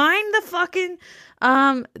 behind the fucking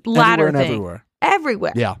ladder thing.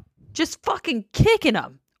 Everywhere. Yeah. Just fucking kicking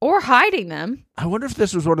them or hiding them. I wonder if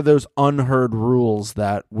this was one of those unheard rules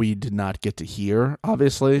that we did not get to hear,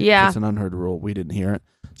 obviously. Yeah. It's an unheard rule. We didn't hear it.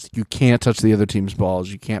 So you can't touch the other team's balls.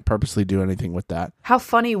 You can't purposely do anything with that. How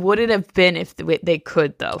funny would it have been if they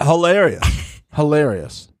could, though? Hilarious.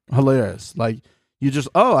 Hilarious. Like, you just,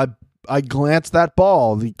 I glanced that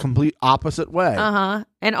ball the complete opposite way. Uh-huh.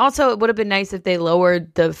 And also, it would have been nice if they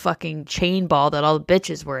lowered the fucking chain ball that all the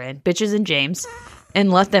bitches were in, Bitches and James,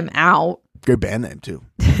 and let them out. Great band name, too.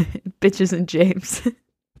 Bitches and James.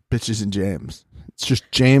 Bitches and James. It's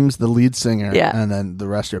just James, the lead singer, Yeah. and then the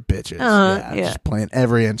rest are bitches. Yeah. Just playing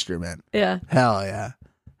every instrument. Yeah. Hell yeah.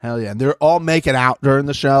 And they're all making out during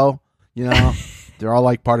the show, you know? They're all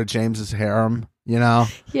like part of James's harem, you know?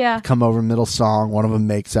 Yeah. Come over middle song, one of them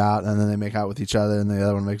makes out, and then they make out with each other, and the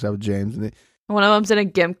other one makes out with James. And One of them's in a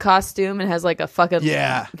gimp costume and has like a fucking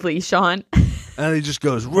leash on. And he just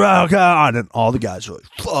goes, rock on. And all the guys are like,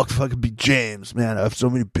 fucking be James. Man, I have so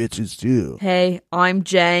many bitches too. Hey, I'm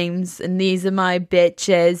James, and these are my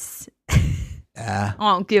bitches. Yeah.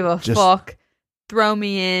 I don't give a fuck. Throw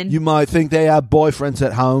me in. You might think they have boyfriends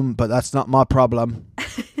at home, but that's not my problem.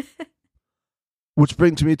 Which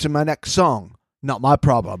brings me to my next song. Not my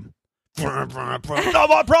problem. Not my problem. It's not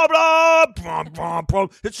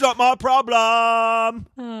my problem.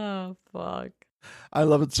 Oh, fuck. I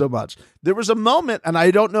love it so much. There was a moment, and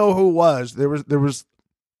I don't know who it was. There was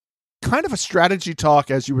kind of a strategy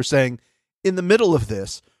talk, as you were saying, in the middle of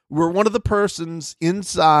this, where one of the persons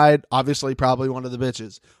inside, obviously probably one of the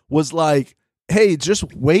bitches, was like, hey,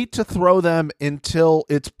 just wait to throw them until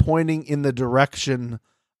it's pointing in the direction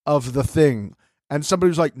of the thing. And somebody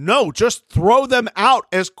was like, no, just throw them out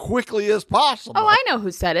as quickly as possible. Oh, I know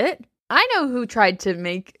who said it. I know who tried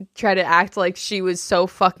to act like she was so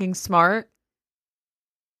fucking smart.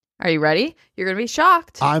 Are you ready? You're going to be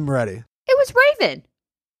shocked. I'm ready. It was Raven.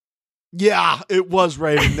 Yeah, it was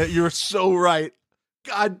Raven. You're so right.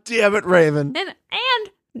 God damn it, Raven. And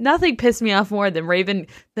nothing pissed me off more than Raven,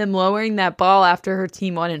 them lowering that ball after her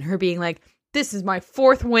team won and her being like, this is my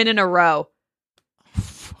 4th win in a row.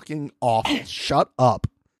 Fucking awful. Shut up.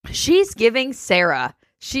 She's giving Sarah.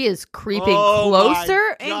 She is creeping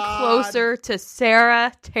closer and closer to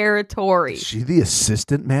Sarah territory. Is she the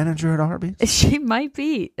assistant manager at Arby's? She might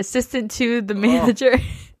be. Assistant to the manager.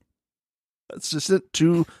 Assistant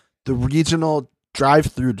to the regional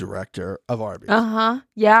drive-through director of Arby's. Uh-huh.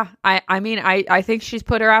 Yeah. I mean, I think she's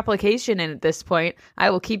put her application in at this point.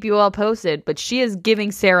 I will keep you all posted, but she is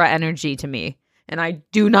giving Sarah energy to me, and I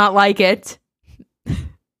do not like it.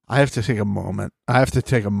 I have to take a moment.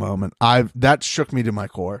 That shook me to my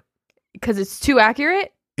core. Because it's too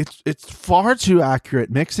accurate? It's far too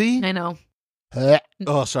accurate, Mixie. I know.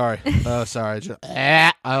 Oh, sorry. Oh, sorry.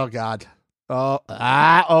 Oh, God.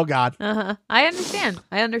 Oh, God. Uh-huh. I understand.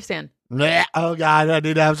 Oh, God. I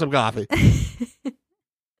need to have some coffee.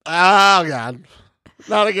 Oh, God.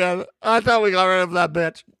 Not again. I thought we got rid of that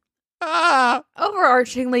bitch.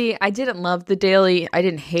 Overarchingly, I didn't love the daily. I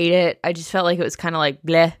didn't hate it. I just felt like it was kind of like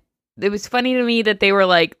bleh. It was funny to me that they were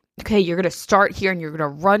like, okay, you're going to start here and you're going to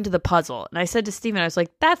run to the puzzle. And I said to Steven, I was like,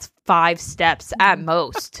 that's 5 steps at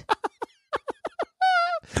most.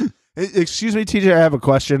 Excuse me, TJ, I have a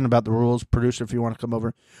question about the rules. Producer, if you want to come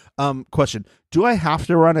over. Question. Do I have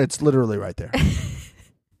to run? It's literally right there.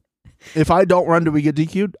 If I don't run, do we get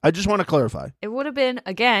DQ'd? I just want to clarify. It would have been,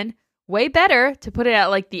 again, way better to put it at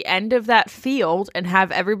like the end of that field and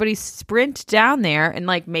have everybody sprint down there. And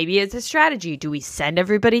like maybe it's a strategy. Do we send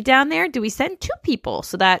everybody down there? Do we send 2 people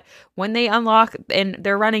so that when they unlock and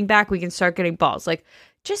they're running back, we can start getting balls? Like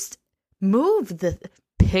just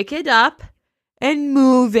pick it up and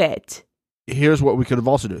move it. Here's what we could have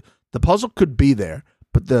also done. The puzzle could be there,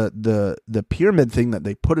 but the pyramid thing that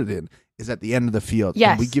they put it in is at the end of the field.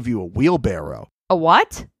 Yes. And we give you a wheelbarrow. A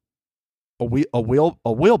what? A wheelbarrow.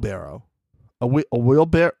 A wheelbarrow. A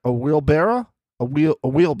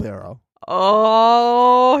wheelbarrow.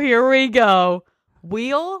 Oh, here we go.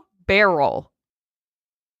 Wheel barrel.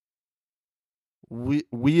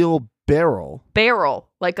 Wheelbarrow. Barrel,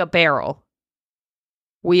 like a barrel.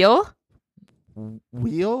 Wheel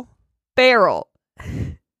Wheel barrel.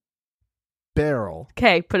 barrel.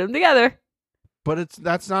 Okay, put them together. But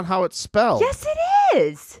that's not how it's spelled. Yes, it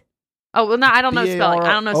is. Oh, well, no, I don't know spelling.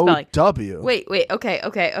 I don't know spelling. W. Wait. Okay.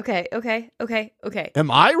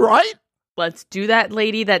 Am I right? Let's do that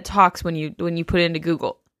lady that talks when you put it into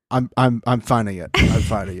Google. I'm finding it. I'm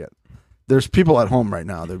finding it. There's people at home right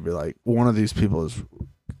now. They'd be like, one of these people is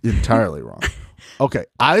entirely wrong. Okay,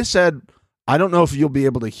 I said I don't know if you'll be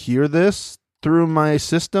able to hear this through my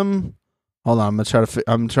system. Hold on, I'm trying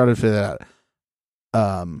to figure that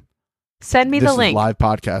out. Send me this the is link. live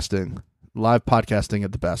podcasting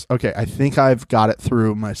at the best. Okay, I think I've got it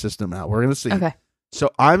through my system now. We're gonna see. Okay. So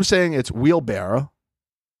I'm saying it's wheelbarrow,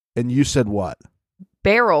 and you said what?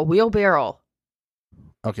 Barrel, wheelbarrow.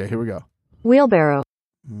 Okay, here we go. Wheelbarrow.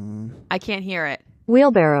 I can't hear it.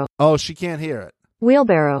 Wheelbarrow. Oh, she can't hear it.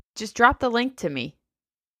 Wheelbarrow. Just drop the link to me.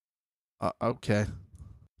 Okay.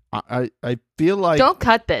 I feel like Don't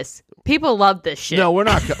cut this. People love this shit. No, we're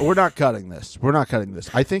not cutting this. We're not cutting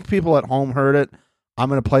this. I think people at home heard it. I'm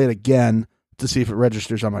going to play it again to see if it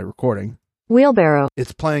registers on my recording. Wheelbarrow.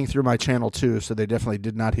 It's playing through my channel too, so they definitely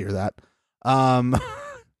did not hear that.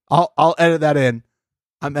 I'll edit that in.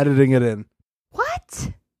 I'm editing it in.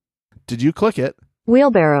 What? Did you click it?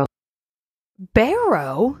 Wheelbarrow.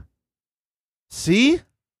 Barrow? See?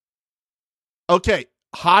 Okay,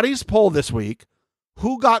 Hottie's poll this week.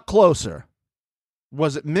 Who got closer?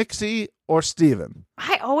 Was it Mixie or Steven?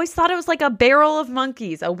 I always thought it was like a barrel of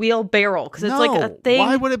monkeys, a wheel barrel, because it's like a thing.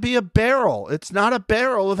 Why would it be a barrel? It's not a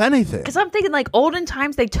barrel of anything. Because I'm thinking like olden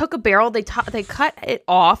times, they took a barrel, they cut it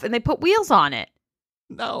off, and they put wheels on it.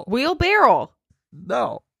 No. Wheel barrel.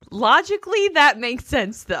 No. Logically, that makes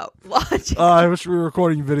sense, though. Logically. I wish we were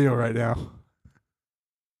recording video right now.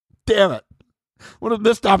 Damn it. What a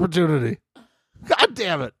missed opportunity. God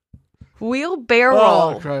damn it. Wheel barrel.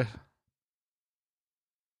 Oh, Christ.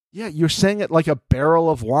 Yeah, you're saying it like a barrel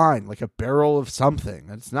of wine, like a barrel of something.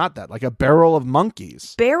 It's not that. Like a barrel of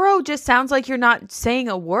monkeys. Barrow just sounds like you're not saying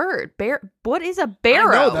a word. What is a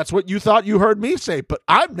barrow? I know, that's what you thought you heard me say, but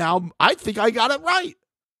I think I got it right.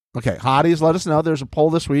 Okay, Hotties, let us know. There's a poll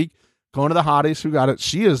this week. Going to the Hotties who got it.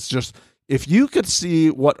 She is just, if you could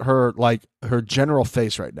see what her general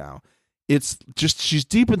face right now, it's just, she's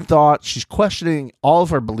deep in thought. She's questioning all of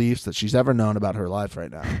her beliefs that she's ever known about her life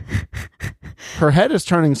right now. Her head is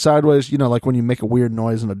turning sideways, like when you make a weird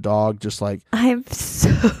noise in a dog, just like. I'm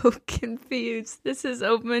so confused. This has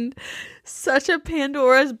opened such a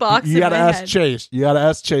Pandora's box. You gotta ask head. Chase. You gotta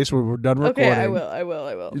ask Chase when we're done recording. Okay, I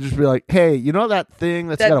will. You just be like, hey, you know that thing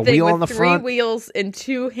that's got a wheel on the front? 3 wheels and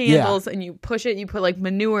 2 handles, and you push it and you put like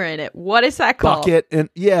manure in it. What is that called? Bucket and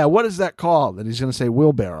what is that called? And he's gonna say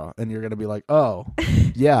wheelbarrow, and you're gonna be like, oh,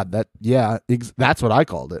 that's what I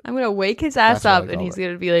called it. I'm gonna wake his ass up, and he's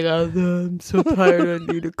gonna be like, oh, I'm so tired.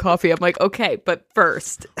 I need a coffee. I'm like, okay, but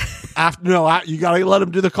first, you gotta let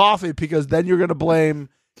him do the coffee because then you're gonna blame.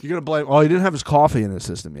 Oh, he didn't have his coffee in his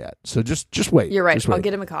system yet. So just wait. You're right. Just wait. I'll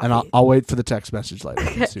get him a coffee, and I'll wait for the text message later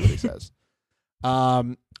and see what he says.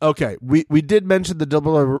 Okay, we did mention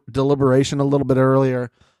the deliberation a little bit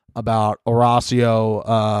earlier about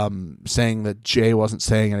Horacio saying that Jay wasn't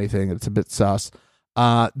saying anything. It's a bit sus.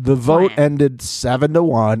 The vote ended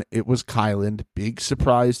 7-1. It was Kyland. Big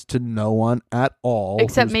surprise to no one at all,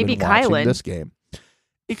 except maybe Kyland. This game,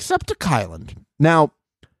 except to Kyland. Now,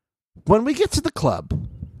 when we get to the club,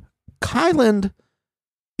 Kyland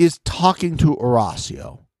is talking to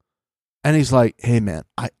Horacio, and he's like, "Hey, man,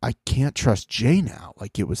 I can't trust Jay now.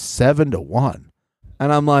 Like it was 7-1,"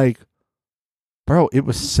 and I'm like, "Bro, it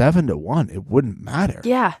was 7-1. It wouldn't matter."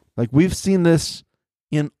 Yeah, like we've seen this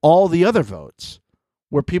in all the other votes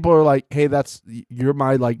where people are like, "Hey, you're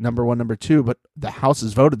my like number 1, number 2," but the House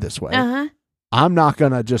has voted this way. I'm not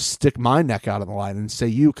going to just stick my neck out on the line and say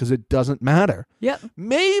you because it doesn't matter. Yep.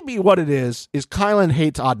 Maybe what it is Kylan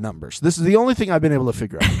hates odd numbers. This is the only thing I've been able to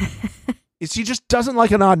figure out. Is he just doesn't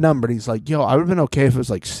like an odd number. And he's like, I would have been okay if it was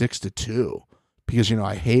like 6-2 because,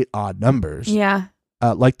 I hate odd numbers. Yeah.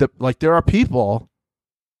 Like there are people,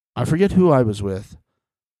 I forget who I was with,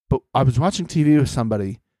 but I was watching TV with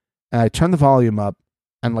somebody and I turned the volume up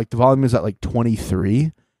and like the volume is at like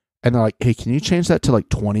 23. And they're like, hey, can you change that to like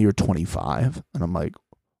 20 or 25? And I'm like,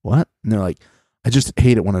 what? And they're like, I just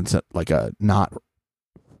hate it when it's like a not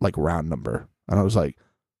like round number. And I was like,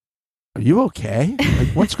 are you okay? Like,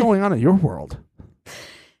 what's going on in your world?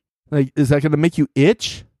 Like, is that going to make you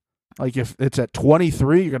itch? Like, if it's at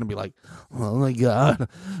 23, you're going to be like, oh my God,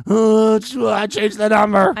 I changed the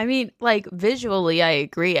number. I mean, like, visually, I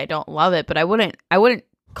agree. I don't love it, but I wouldn't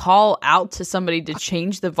call out to somebody to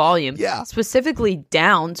change the volume. Yeah. Specifically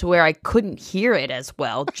down to where I couldn't hear it as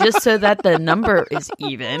well, just so that the number is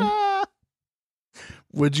even.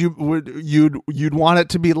 You'd want it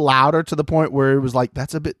to be louder to the point where it was like,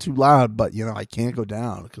 that's a bit too loud, but I can't go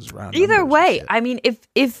down because round Either numbers way, and shit. I mean,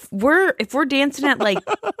 if we're dancing at like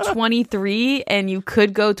 23 and you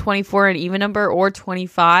could go 24 an even number or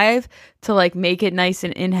 25 to like make it nice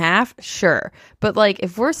and in half, sure. But like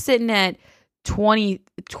if we're sitting at 20,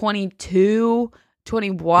 22,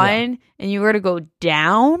 21 and you were to go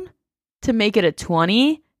down to make it a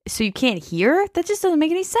 20 so you can't hear, that just doesn't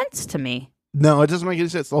make any sense to me. No, it doesn't make any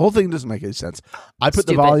sense. The whole thing doesn't make any sense. I put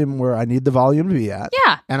the Stupid. volume where I need the volume to be at.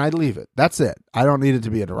 Yeah. And I leave it. That's it. I don't need it to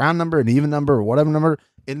be at a round number, an even number, or whatever number.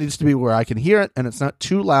 It needs to be where I can hear it, and it's not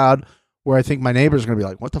too loud where I think my neighbor's going to be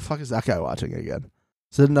like, what the fuck is that guy watching again?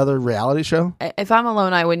 Is it another reality show? If I'm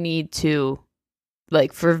alone, I would need to,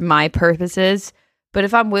 like, for my purposes. But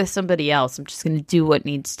if I'm with somebody else, I'm just going to do what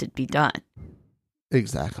needs to be done.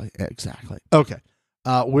 Exactly. Okay.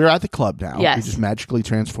 We're at the club now. Yes. We just magically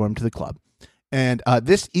transformed to the club. And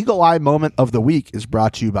this Eagle Eye moment of the week is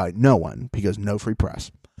brought to you by no one because no free press.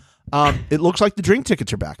 It looks like the drink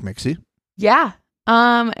tickets are back, Mixie. Yeah.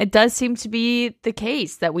 It does seem to be the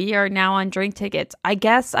case that we are now on drink tickets. I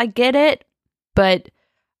guess I get it, but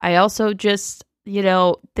I also just,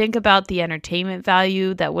 think about the entertainment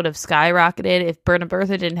value that would have skyrocketed if Berna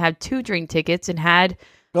Bertha didn't have 2 drink tickets and had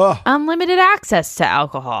unlimited access to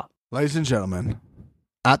alcohol. Ladies and gentlemen,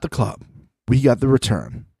 at the club, we got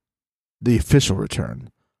the official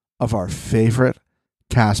return of our favorite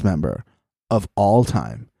cast member of all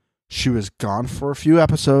time. She was gone for a few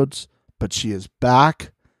episodes, but she is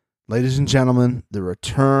back. Ladies and gentlemen, the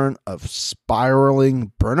return of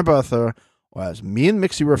spiraling Berna Bertha, or as me and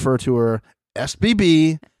Mixie refer to her,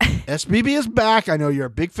 SBB. SBB is back. I know you're a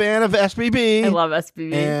big fan of SBB. I love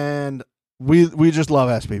SBB. And we just love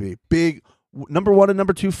SBB. Big number 1 and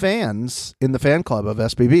number 2 fans in the fan club of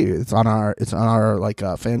SBB. It's on our like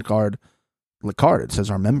fan card. It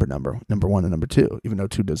says our member number 1 and number 2, even though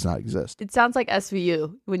 2 does not exist. It sounds like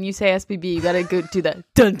SVU. When you say SBB, you gotta go do that.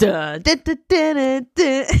 Dun dun dun dun dun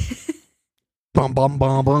dun. Bum bum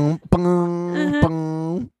bum bum bum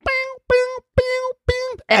bum.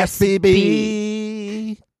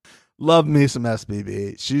 SBB. Love me some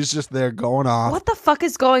SBB. She's just there going off. What the fuck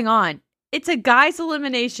is going on? It's a guy's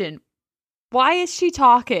elimination. Why is she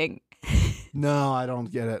talking? No, I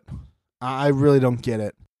don't get it. I really don't get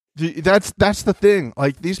it. That's the thing.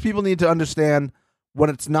 Like, these people need to understand when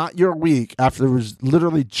it's not your week after there was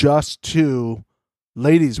literally just 2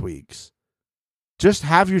 ladies' weeks. Just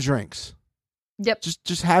have your drinks. Yep.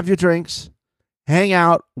 Just have your drinks. Hang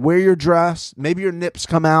out. Wear your dress. Maybe your nips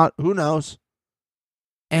come out. Who knows?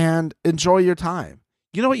 And enjoy your time.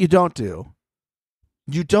 You know what you don't do?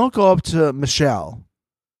 You don't go up to Michelle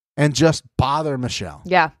and just bother Michelle.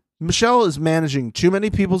 Yeah. Michelle is managing too many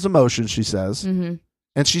people's emotions, she says. Mm-hmm.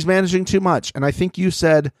 And she's managing too much. And I think you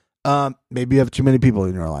said maybe you have too many people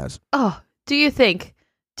in your lives. Oh, do you think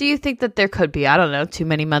that there could be, I don't know, too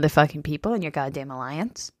many motherfucking people in your goddamn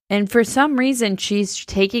alliance? And for some reason, she's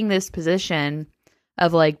taking this position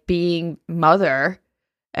of like being mother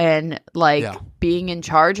and like being in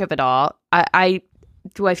charge of it all. I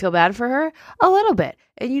feel bad for her? A little bit.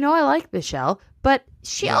 And I like Michelle, but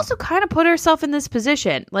she also kind of put herself in this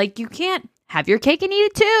position. Like, you can't have your cake and eat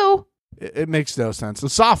it too. It makes no sense.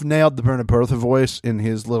 Asaf nailed the Berna Bertha voice in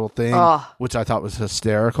his little thing, which I thought was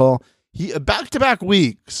hysterical. He back-to-back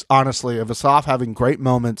weeks, honestly, of Asaf having great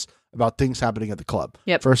moments about things happening at the club.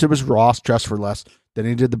 Yep. First, it was Ross, dressed for less. Then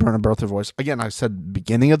he did the Berna Bertha voice. Again, I said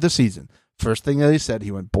beginning of the season. First thing that he said,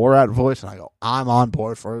 he went Borat voice, and I go, I'm on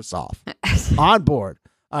board for Asaf. On board.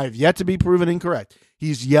 I have yet to be proven incorrect.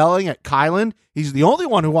 He's yelling at Kylan. He's the only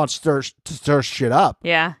one who wants to stir shit up.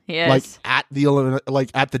 Yeah, he is. Like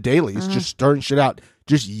at the dailies, just stirring shit out,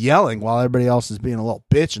 just yelling while everybody else is being a little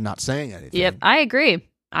bitch and not saying anything. Yep, I agree.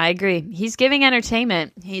 He's giving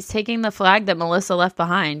entertainment. He's taking the flag that Melissa left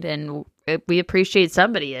behind, and we appreciate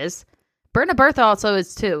somebody is. Berna Bertha also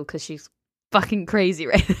is too, because she's fucking crazy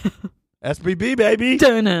right now. SBB, baby.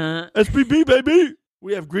 Dun-na. SBB, baby.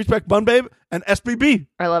 We have Greaseback Bun Babe and SBB.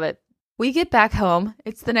 I love it. We get back home.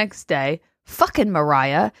 It's the next day. Fucking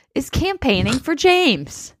Mariah is campaigning for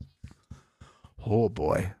James. Oh,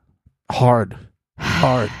 boy. Hard.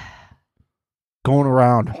 going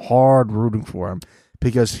around hard rooting for him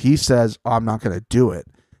because he says, I'm not going to do it.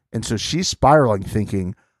 And so she's spiraling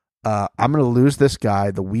thinking, I'm going to lose this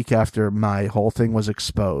guy the week after my whole thing was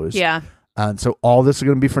exposed. Yeah. And so all this is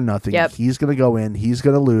going to be for nothing. Yep. He's going to go in. He's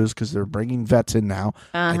going to lose because they're bringing vets in now.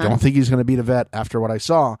 I don't think he's going to beat a vet after what I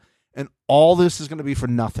saw. And all this is going to be for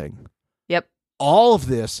nothing. Yep. All of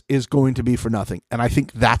this is going to be for nothing. And I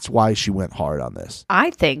think that's why she went hard on this. I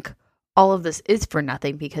think all of this is for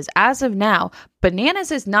nothing because as of now,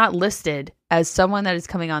 Bananas is not listed as someone that is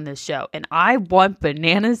coming on this show. And I want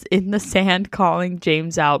Bananas in the sand calling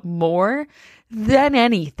James out more than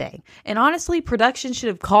anything. And honestly, production should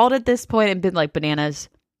have called at this point and been like, Bananas,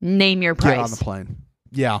 name your price. Get on the plane.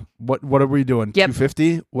 Yeah. What are we doing? Yep.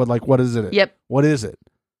 250? What is it? Yep. What is it?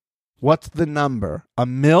 What's the number? $1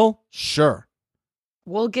 million? Sure.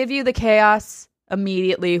 We'll give you the chaos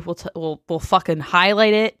immediately. We'll fucking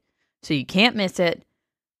highlight it so you can't miss it.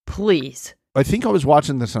 Please. I think I was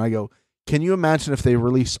watching this and I go, can you imagine if they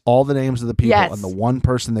release all the names of the people Yes. and the one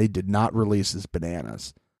person they did not release is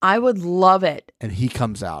Bananas? I would love it. And he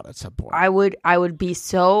comes out at some point. I would be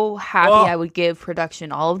so happy. Oh. I would give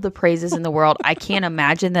production all of the praises in the world. I can't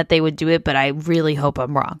imagine that they would do it, but I really hope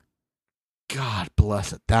I'm wrong. God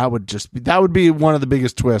bless it. That would be one of the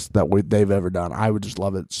biggest twists that they've ever done. I would just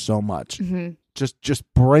love it so much. Mm-hmm.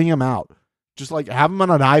 Just bring him out. Just like have him on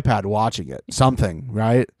an iPad watching it. Something,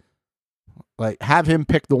 right? Like have him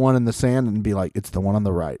pick the one in the sand and be like, it's the one on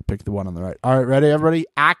the right. Pick the one on the right. All right, ready, everybody?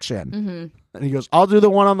 Action. Mm-hmm. And he goes, I'll do the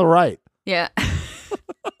one on the right. Yeah.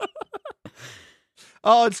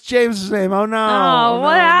 Oh, it's James's name. Oh, no. Oh,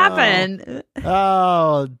 what no, happened? no.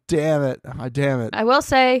 Oh, damn it. Oh, damn it. I will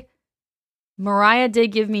say, Mariah did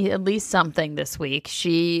give me at least something this week.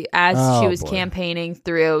 She was boy. campaigning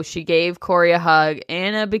through, she gave Corey a hug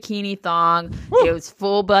in a bikini thong. It was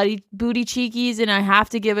full booty cheekies, and I have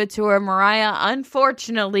to give it to her. Mariah,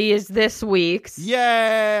 unfortunately, is this week's.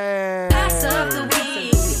 Yay! Pass of the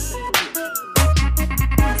week.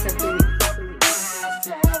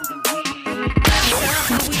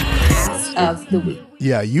 Of the week.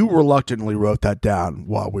 Yeah, you reluctantly wrote that down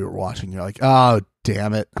while we were watching. You're like, oh,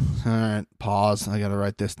 damn it. All right, pause. I got to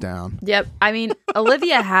write this down. Yep. I mean,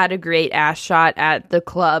 Olivia had a great ass shot at the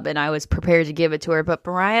club, and I was prepared to give it to her, but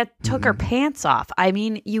Mariah took her pants off. I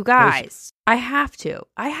mean, you guys, I have to.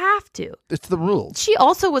 It's the rules. She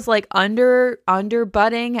also was like under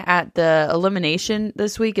butting at the elimination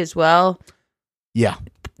this week as well. Yeah.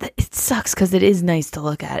 It sucks because it is nice to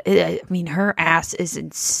look at. I mean, her ass is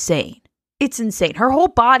insane. It's insane. Her whole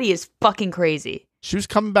body is fucking crazy. She was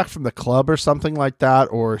coming back from the club or something like that,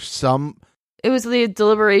 or It was the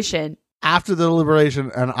deliberation. after the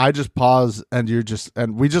deliberation, and I just paused, and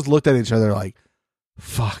we just looked at each other like,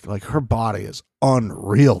 fuck, like her body is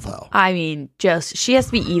unreal though. I mean, she has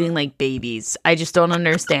to be eating like babies. I just don't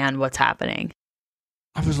understand what's happening.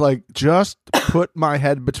 I was like, just put my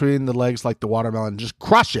head between the legs like the watermelon, just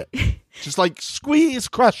crush it. Just like squeeze,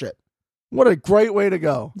 crush it. What a great way to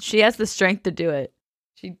go. She has the strength to do it.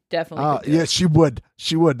 She definitely could do Yeah, it. she would.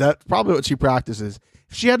 She would. That's probably what she practices.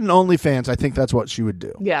 If she had an OnlyFans, I think that's what she would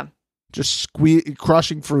do. Yeah. Just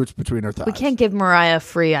crushing fruits between her thighs. We can't give Mariah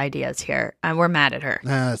free ideas here, and we're mad at her.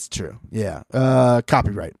 That's true. Yeah.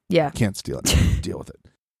 Copyright. Yeah. Can't steal it. Deal with it.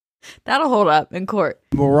 That'll hold up in court.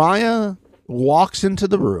 Mariah walks into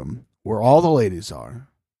the room where all the ladies are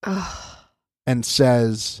and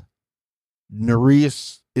says,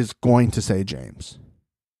 Nerys is going to say James.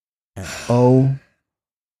 And oh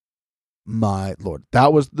my Lord.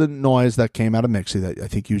 That was the noise that came out of Mixie that I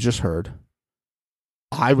think you just heard.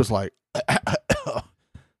 I was like,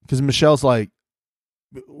 because Michelle's like,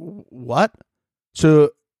 what?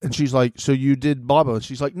 So, and she's like, so you did blah, blah. And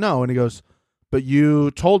she's like, no. And he goes, but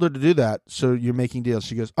you told her to do that, so you're making deals.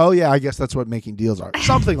 She goes, oh, yeah, I guess that's what making deals are.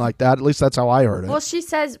 Something like that. At least that's how I heard it. Well, she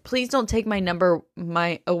says, please don't take my number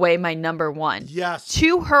one. Yes.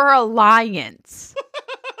 To her alliance.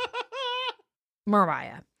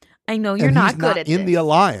 Mariah, I know you're And not he's good at in this. the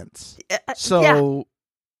alliance. So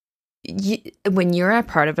When you're a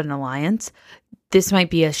part of an alliance, this might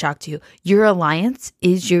be a shock to you. Your alliance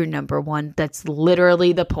is your number one. That's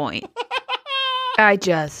literally the point.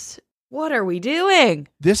 What are we doing?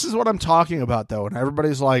 this is what I'm talking about, though. And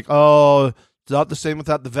everybody's like, oh, it's not the same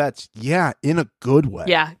without the vets. Yeah, in a good way.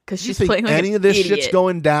 Yeah, because You she's think playing like any an of this idiot. shit's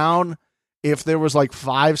going down if there was like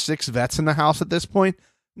 5-6 vets in the house at this point?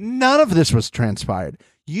 None of this was transpired.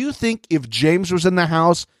 You think if James was in the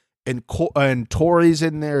house and Tori's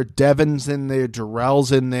in there, Devin's in there,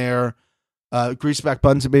 Jarrell's in there, Greaseback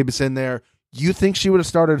Buns and Baby's in there, you think she would have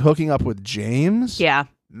started hooking up with James? Yeah.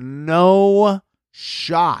 No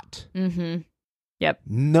shot. Mm-hmm.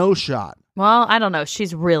 No shot. Well, I don't know.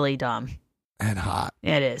 She's really dumb. and hot.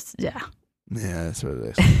 It is. Yeah. Yeah, that's what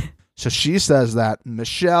it is. So she says that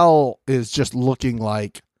Michelle is just looking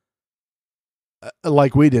like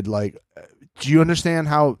we did. Like, do you understand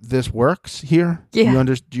how this works here? Yeah.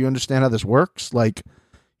 Do you understand how this works? Like,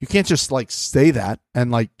 you can't just like say that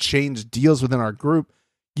and like change deals within our group.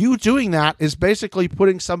 You doing that is basically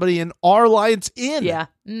putting somebody in our alliance in. Yeah.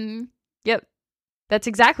 Mm-hmm. Yep. That's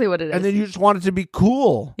exactly what it is. And then you just want it to be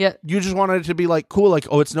cool. Yeah. You just wanted it to be like cool, like,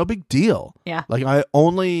 oh, it's no big deal. Yeah. Like, I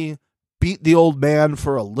only beat the old man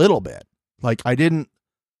for a little bit. Like, I didn't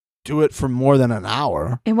do it for more than an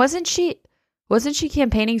hour. And wasn't she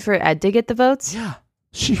campaigning for Ed to get the votes? Yeah,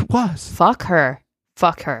 she was. Fuck her.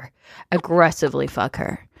 Fuck her. Aggressively fuck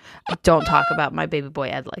her. Don't talk about my baby boy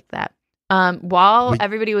Ed like that. While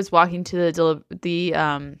everybody was walking to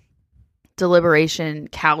the deliberation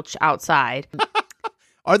couch outside.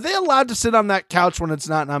 Are they allowed to sit on that couch when it's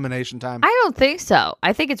not nomination time? I don't think so.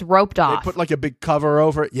 I think it's roped They off. put like a big cover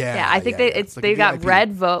over it. Yeah, Yeah, I think It's like they a got VIP.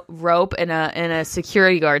 red rope and a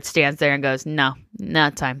security guard stands there and goes, no,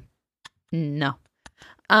 not time. No.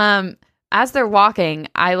 As they're walking,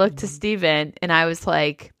 I looked to Steven and I was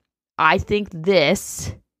like, I think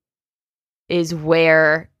this is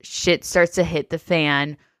where shit starts to hit the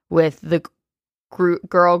fan with the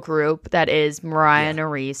girl group that is Mariah,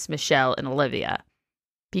 Nerisse, Michelle, and Olivia.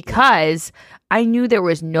 Because I knew there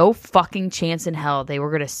was no fucking chance in hell they were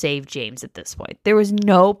going to save James at this point. There was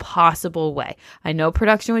no possible way. I know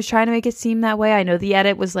production was trying to make it seem that way. I know the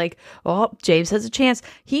edit was like, oh, James has a chance.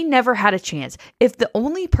 He never had a chance. If the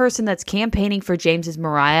only person that's campaigning for James is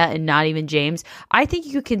Mariah and not even James, I think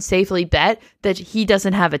you can safely bet that he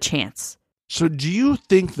doesn't have a chance. So do you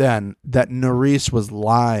think then that Nerisse was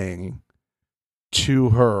lying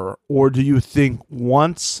to her? Or do you think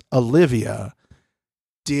once Olivia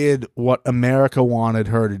did what America wanted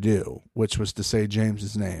her to do, which was to say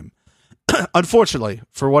James's name, unfortunately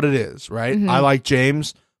for what it is, right? Mhm. I like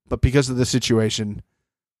James, but because of the situation,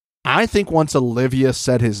 I think once Olivia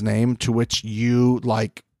said his name, to which you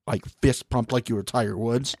like fist pumped like you were Tiger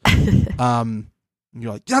Woods,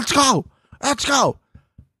 you're like, let's go.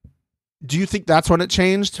 Do you think that's when it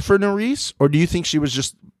changed for Nerisse, or do you think she was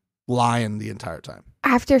just lying the entire time?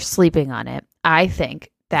 After sleeping on it, I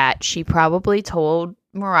think that she probably told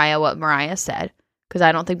Mariah what Mariah said. Because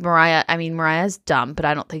I don't think Mariah's dumb, but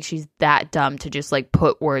I don't think she's that dumb to just like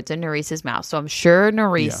put words in Nerisse's mouth. So I'm sure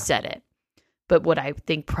Nerisse said it. But what I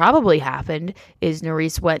think probably happened is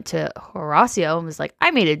Nerisse went to Horacio and was like,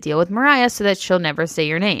 I made a deal with Mariah so that she'll never say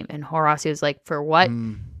your name. And Horacio's like, for what?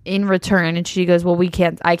 In return. And she goes, well,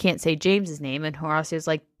 I can't say James's name. And Horacio's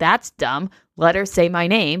like, that's dumb. Let her say my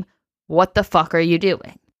name. What the fuck are you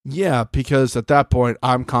doing? Yeah, because at that point,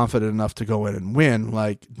 I'm confident enough to go in and win.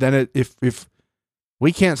 Like, then if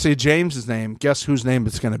we can't say James's name, guess whose name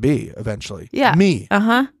it's going to be eventually? Yeah. Me.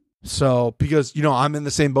 Uh-huh. So, because, I'm in the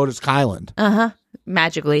same boat as Kyland. Uh-huh.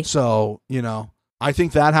 Magically. So, I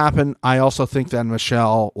think that happened. I also think that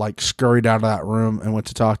Michelle, scurried out of that room and went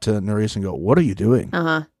to talk to Nerisse and go, what are you doing?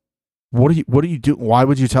 Uh-huh. What are you doing? Why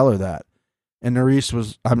would you tell her that? And Nerisse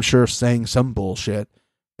was, I'm sure, saying some bullshit.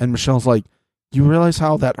 And Michelle's like, you realize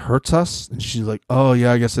how that hurts us? And she's like, oh,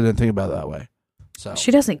 yeah, I guess I didn't think about it that way. So She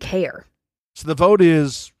doesn't care. So the vote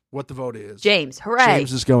is what the vote is. James, hooray.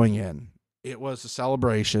 James is going in. It was a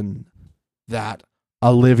celebration that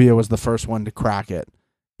Olivia was the first one to crack it.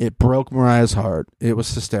 It broke Mariah's heart. It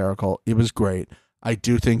was hysterical. It was great. I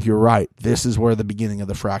do think you're right. This is where the beginning of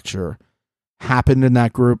the fracture happened in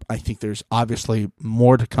that group. I think there's obviously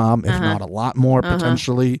more to come, if not a lot more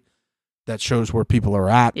potentially, that shows where people are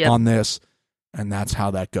at on this. And that's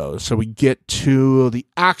how that goes. So we get to the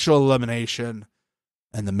actual elimination,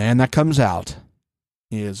 and the man that comes out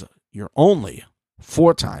is your only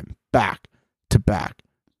 4-time back-to-back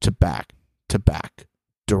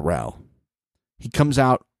Darrell. He comes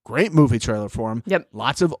out, great movie trailer for him. Yep.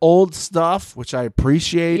 Lots of old stuff, which I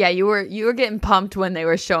appreciate. Yeah, you were getting pumped when they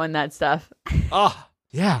were showing that stuff. Oh,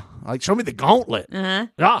 yeah. Show me the gauntlet. Uh-huh.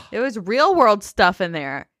 Ah. It was real world stuff in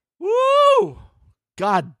there. Woo!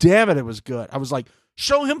 God damn it, it was good. I was like,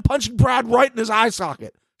 show him punching Brad right in his eye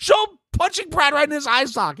socket. Show him punching Brad right in his eye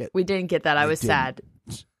socket. We didn't get that. I was sad.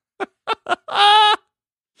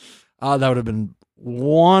 Oh, that would have been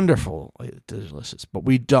wonderful. Delicious. But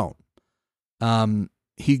we don't.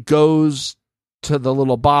 He goes to the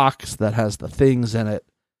little box that has the things in it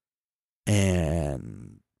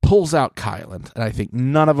and pulls out Kyland. And I think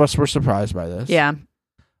none of us were surprised by this. Yeah.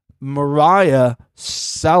 Mariah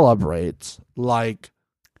celebrates like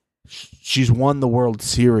she's won the World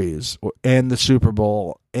Series and the Super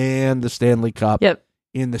Bowl and the Stanley Cup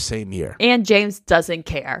in the same year. And James doesn't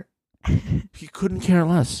care. he couldn't care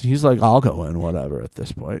less. He's like, I'll go in, whatever. At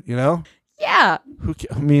this point, you know. Yeah.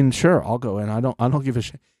 I mean, sure, I'll go in. I don't give a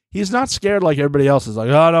shit. He's not scared like everybody else is. Like,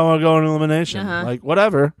 oh, I don't want to go in elimination. Like,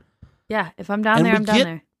 whatever. Yeah. If I'm down And there, we I'm down get-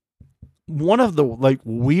 there. One of the like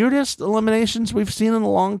weirdest eliminations we've seen in a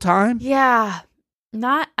long time. Yeah.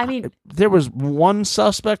 I mean, There was one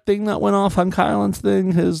suspect thing that went off on Kylan's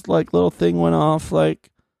thing. His like little thing went off like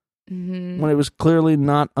mhm. when it was clearly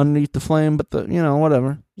not underneath the flame, but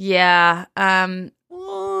whatever. Yeah.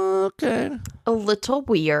 Okay. A little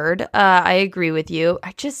weird. I agree with you.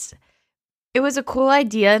 It was a cool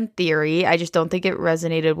idea in theory. I just don't think it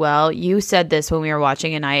resonated well. You said this when we were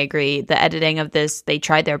watching, and I agree. The editing of this, they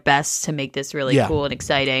tried their best to make this really cool and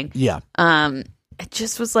exciting. Yeah. It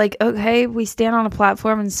just was like, okay, we stand on a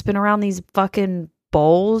platform and spin around these fucking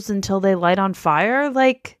bowls until they light on fire.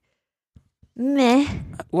 Like, meh.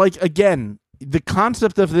 Like, again, the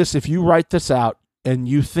concept of this, if you write this out and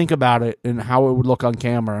you think about it and how it would look on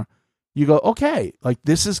camera, you go, okay, like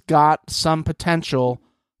this has got some potential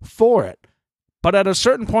for it. But at a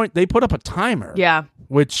certain point, they put up a timer. Yeah.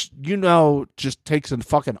 Which, just takes a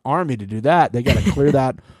fucking army to do that. They got to clear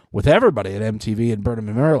that with everybody at MTV and Burnham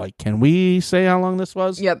and Murray. Like, can we say how long this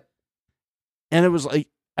was? Yep. And it was like,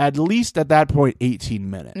 at least at that point, 18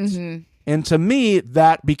 minutes. Mm-hmm. And to me,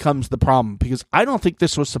 that becomes the problem because I don't think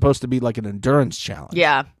this was supposed to be like an endurance challenge.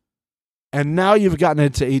 Yeah. And now you've gotten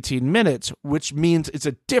into 18 minutes, which means it's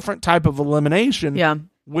a different type of elimination. Yeah.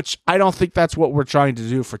 Which I don't think that's what we're trying to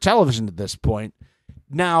do for television at this point.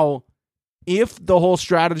 Now, if the whole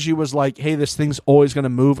strategy was like, hey, this thing's always going to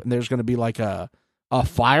move and there's going to be like a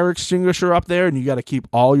fire extinguisher up there and you got to keep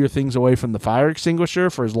all your things away from the fire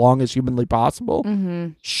extinguisher for as long as humanly possible,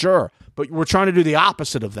 sure. But we're trying to do the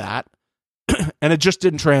opposite of that. And it just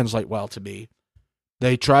didn't translate well to me.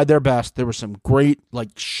 They tried their best. There was some great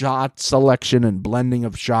like shot selection and blending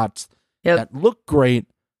of shots that looked great.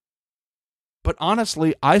 But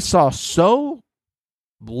honestly, I saw so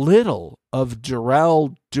little of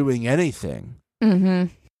Jarrell doing anything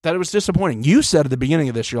that it was disappointing. You said at the beginning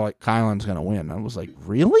of this, you're like, Kylan's going to win. I was like,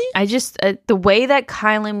 really? I just, the way that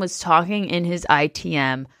Kylan was talking in his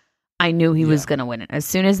ITM, I knew he was going to win it. As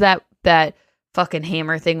soon as that fucking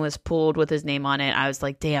hammer thing was pulled with his name on it, I was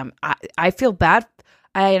like, damn, I feel bad.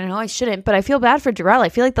 I don't know, I shouldn't, but I feel bad for Jarrell. I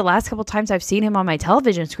feel like the last couple times I've seen him on my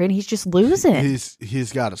television screen, he's just losing.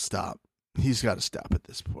 He's got to stop. He's got to stop at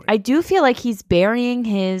this point. I do feel like he's burying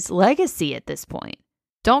his legacy at this point.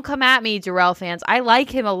 Don't come at me, Jarrell fans. I like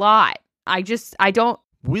him a lot. I don't.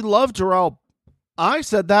 We love Jarrell. I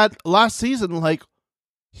said that last season, like,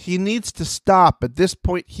 he needs to stop. At this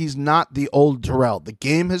point, he's not the old Jarrell. The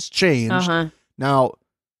game has changed. Now,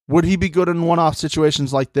 would he be good in one-off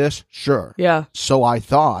situations like this? Sure. Yeah. So I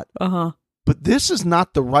thought. Uh-huh. But this is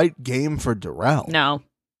not the right game for Darrell. No.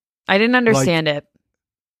 I didn't understand it.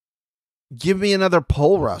 Give me another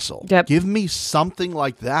pole wrestle. Yep. Give me something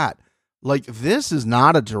like that. Like, this is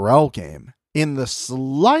not a Darrell game in the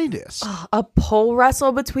slightest. A pole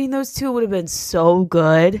wrestle between those two would have been so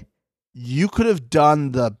good. You could have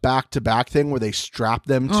done the back-to-back thing where they strap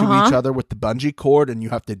them to each other with the bungee cord and you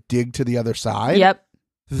have to dig to the other side. Yep.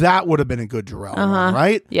 That would have been a good Darrell one,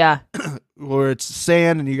 right? Yeah. Where it's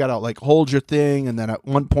sand and you got to like hold your thing. And then at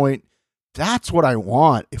one point, that's what I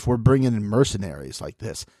want if we're bringing in mercenaries like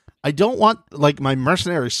this. I don't want like my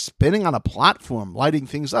mercenaries spinning on a platform, lighting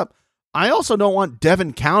things up. I also don't want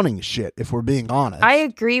Devin counting shit, if we're being honest. I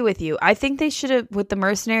agree with you. I think they should have, with the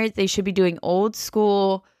mercenaries, they should be doing old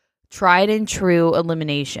school, tried and true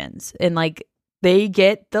eliminations. And like they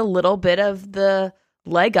get the little bit of the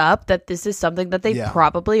leg up that this is something that they've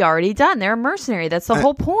probably already done. They're a mercenary. That's the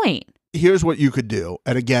whole point. Here's what you could do.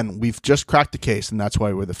 And again, we've just cracked the case, and that's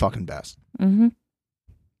why we're the fucking best. Mm-hmm.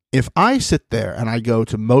 If I sit there and I go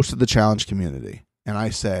to most of the challenge community and I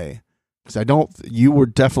say, because you were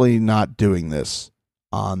definitely not doing this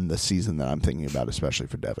on the season that I'm thinking about, especially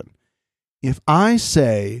for Devin. If I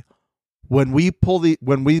say, when we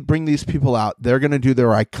bring these people out, they're going to do their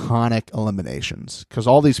iconic eliminations, because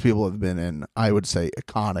all these people have been in, I would say,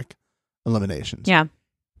 iconic eliminations. Yeah.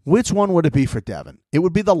 Which one would it be for Devin? It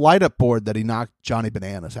would be the light up board that he knocked Johnny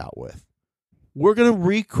Bananas out with. We're going to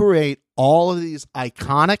recreate all of these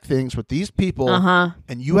iconic things with these people,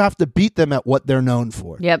 and you have to beat them at what they're known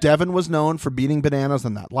for. Yep. Devin was known for beating Bananas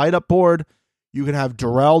on that light up board. You can have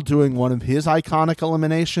Darrell doing one of his iconic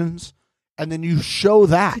eliminations, and then you show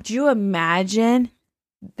that. Could you imagine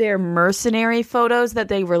their mercenary photos that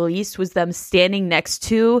they released was them standing next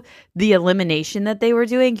to the elimination that they were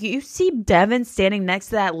doing? You see Devin standing next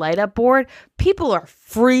to that light up board. People are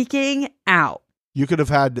freaking out. You could have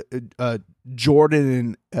had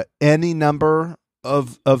Jordan in any number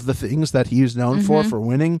of the things that he's known for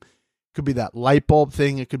winning. It could be that light bulb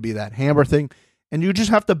thing. It could be that hammer thing. And you just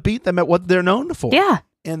have to beat them at what they're known for. Yeah.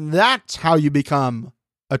 And that's how you become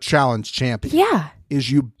a challenge champion. Yeah.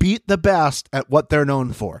 Is you beat the best at what they're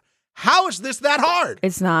known for. How is this that hard?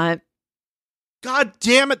 It's not. God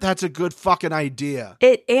damn it, that's a good fucking idea.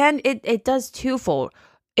 It does twofold.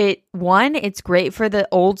 It's great for the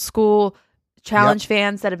old school challenge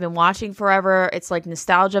fans that have been watching forever. It's like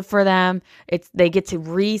nostalgia for them. They get to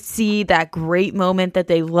re-see that great moment that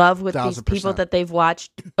they love with these 1000%. people that they've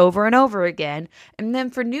watched over and over again. And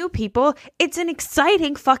then for new people, it's an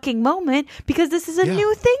exciting fucking moment because this is a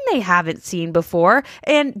new thing they haven't seen before.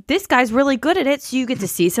 And this guy's really good at it. So you get to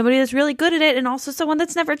see somebody that's really good at it and also someone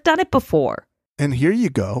that's never done it before. And here you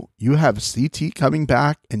go. You have CT coming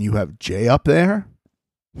back and you have Jay up there.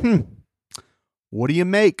 What do you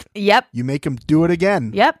make? Yep. You make him do it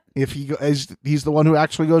again. Yep. If he's the one who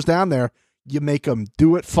actually goes down there, you make him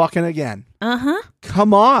do it fucking again. Uh-huh.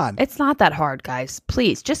 Come on. It's not that hard, guys.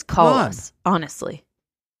 Please, just call us. Honestly,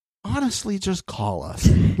 just call us.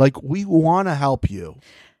 Like, we want to help you.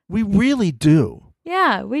 We really do.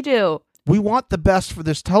 Yeah, we do. We want the best for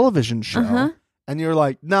this television show. Uh-huh. And you're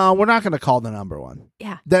like, no, we're not going to call the number one.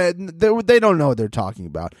 Yeah. They don't know what they're talking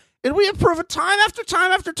about. And we have proven time after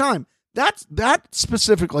time after time. That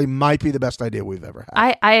specifically might be the best idea we've ever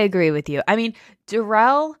had. I agree with you. I mean,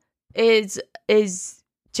 Darrell is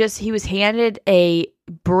just, he was handed a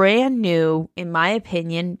brand new, in my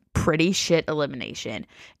opinion, pretty shit elimination.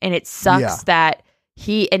 And it sucks that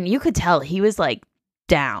and you could tell he was like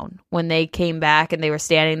down when they came back and they were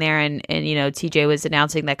standing there and you know, TJ was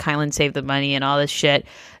announcing that Kylan saved the money and all this shit.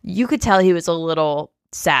 You could tell he was a little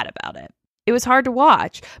sad about it. It was hard to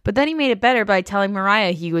watch, but then he made it better by telling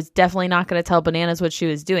Mariah he was definitely not going to tell Bananas what she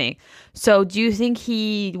was doing. So do you think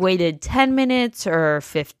he waited 10 minutes or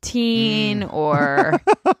 15 or?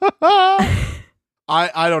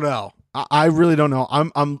 I don't know. I really don't know.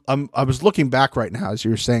 I was looking back right now as you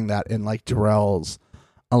were saying that in like Darrell's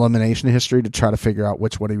elimination history to try to figure out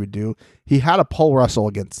which one he would do. He had a pole wrestle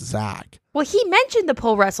against Zach. Well, he mentioned the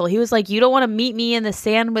pole wrestle. He was like, "You don't want to meet me in the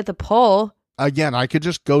sand with a pole." Again, I could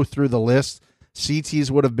just go through the list.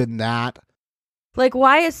 CT's would have been that. Like,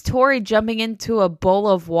 why is Tori jumping into a bowl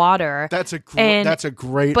of water? That's a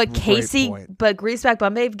great. But Casey, point. but Greaseback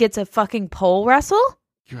Bumbabe gets a fucking pole wrestle.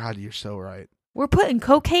 God, you're so right. We're putting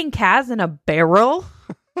Cocaine Kaz in a barrel.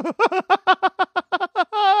 Just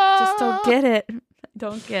don't get it.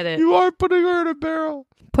 Don't get it. You are putting her in a barrel.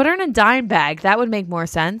 Put her in a dime bag. That would make more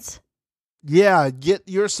sense. Yeah, get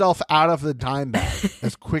yourself out of the dime bag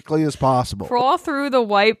as quickly as possible. Crawl through the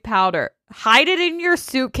white powder. Hide it in your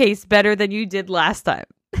suitcase better than you did last time.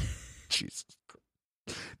 Jesus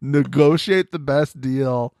Christ. Negotiate the best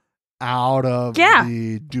deal out of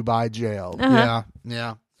the Dubai jail. Uh-huh.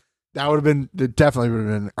 Yeah. That definitely would have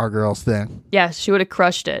been our girl's thing. Yeah, she would have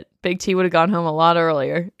crushed it. Big T would have gone home a lot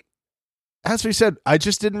earlier. As we said, I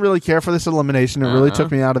just didn't really care for this elimination. It really took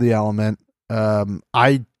me out of the element.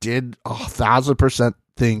 I did 1,000%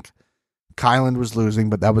 think Kylan was losing,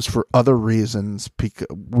 but that was for other reasons.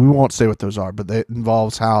 We won't say what those are, but it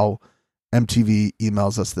involves how MTV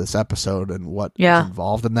emails us this episode and what is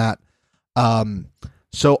involved in that.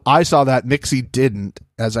 So I saw that. Mixie didn't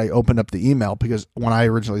as I opened up the email because when I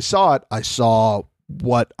originally saw it, I saw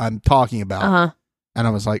what I'm talking about. Uh-huh. And I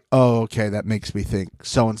was like, oh, okay, that makes me think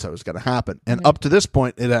so-and-so is going to happen. And up to this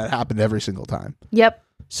point, it had happened every single time. Yep.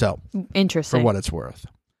 So, interesting. For what it's worth.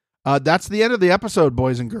 That's the end of the episode,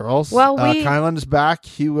 boys and girls. Well, Kylan is back.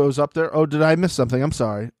 He goes up there. Oh, did I miss something? I'm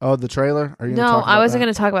sorry. Oh, the trailer? Are you No, I wasn't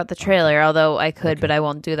going to talk about the trailer, although I could, but I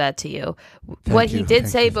won't do that to you. What he did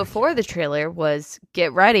say before the trailer was,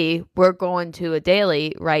 get ready. We're going to a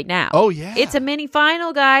daily right now. Oh, yeah. It's a mini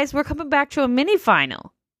final, guys. We're coming back to a mini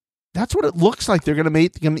final. That's what it looks like. They're going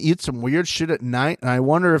to eat some weird shit at night. And I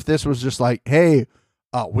wonder if this was just like, hey,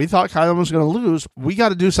 we thought Kylan was going to lose. We got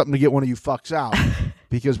to do something to get one of you fucks out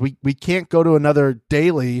because we can't go to another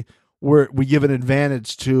daily where we give an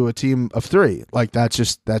advantage to a team of 3. Like that's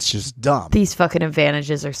just dumb. These fucking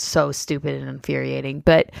advantages are so stupid and infuriating.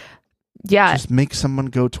 But yeah, just make someone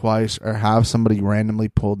go twice or have somebody randomly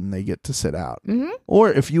pulled and they get to sit out. Mm-hmm.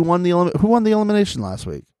 Or if you won who won the elimination last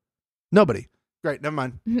week? Nobody. Great. Never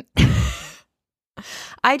mind.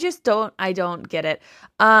 I don't get it.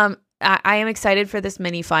 I am excited for this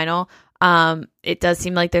mini final. It does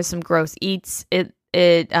seem like there's some gross eats.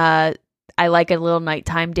 I like a little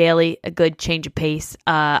nighttime daily, a good change of pace.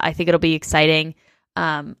 I think it'll be exciting.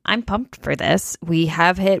 I'm pumped for this. We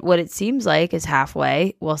have hit what it seems like is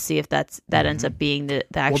halfway. We'll see if that ends up being the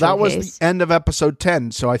actual Well, that was case. the end of episode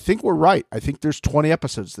 10, so I think we're right. I think there's 20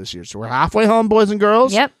 episodes this year, so we're halfway home, boys and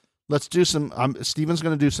girls. Yep. Let's do some. Steven's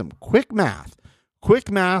going to do some quick math. Quick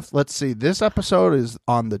math. Let's see. This episode is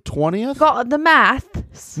on the 20th. Got the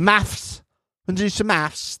math. Maths. Let's do some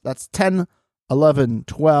maths. That's 10, 11,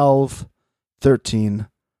 12, 13,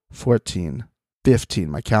 14, 15.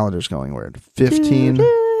 My calendar's going weird. 15,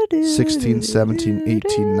 16, 17,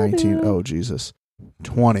 18, 19. Oh, Jesus.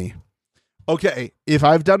 20. Okay. If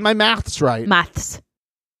I've done my maths right, Maths.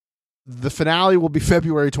 the finale will be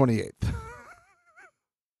February 28th.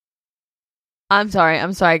 I'm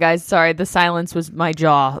sorry, guys. Sorry, the silence was my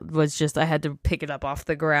jaw was just I had to pick it up off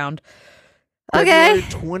the ground. Okay,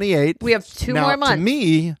 February 28th. we have 2 Now, more months. To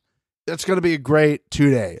me, that's going to be a great 2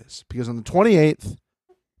 days because on the 28th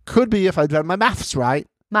could be, if I've done my maths right,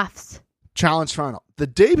 Maths. challenge final. The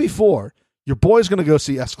day before, your boy's going to go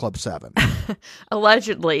see S Club 7.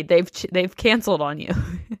 Allegedly, they've canceled on you.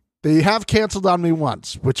 They have canceled on me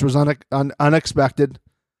once, which was unexpected,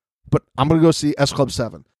 but I'm going to go see S Club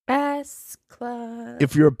 7. S Club.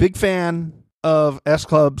 If you're a big fan of S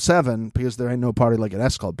Club 7, because there ain't no party like an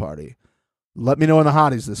S Club party, let me know in the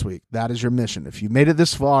hotties this week. That is your mission. If you made it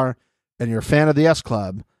this far and you're a fan of the S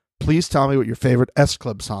Club, please tell me what your favorite S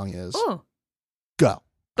Club song is. Ooh. Go.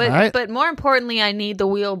 But All right? but more importantly, I need the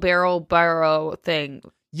wheelbarrow barrow thing.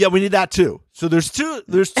 Yeah, we need that too. So there's two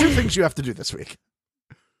things you have to do this week.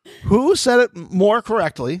 Who said it more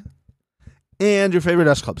correctly, and your favorite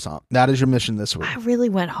S Club song. That is your mission this week. I really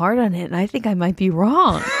went hard on it, and I think I might be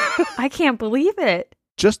wrong. I can't believe it.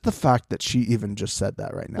 Just the fact that she even just said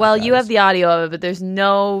that right now. Well, you guys. have the audio of it, but there's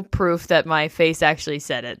no proof that my face actually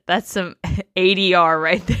said it. That's some ADR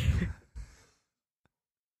right there.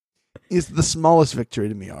 Is the smallest victory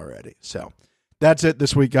to me already. So that's it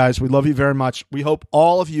this week, guys. We love you very much. We hope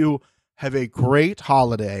all of you have a great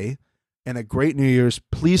holiday and a great New Year's.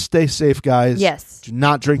 Please stay safe, guys. Yes. Do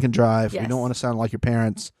not drink and drive. Yes. We don't want to sound like your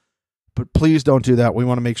parents, but please don't do that. We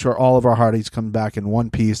want to make sure all of our hearties come back in one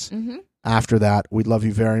piece. Mm-hmm. After that, we love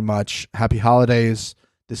you very much. Happy holidays.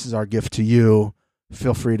 This is our gift to you.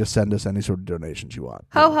 Feel free to send us any sort of donations you want.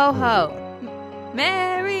 Ho, ho, ho.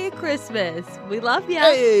 Merry Christmas. We love you.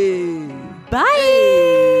 Hey.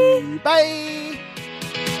 Bye. Bye.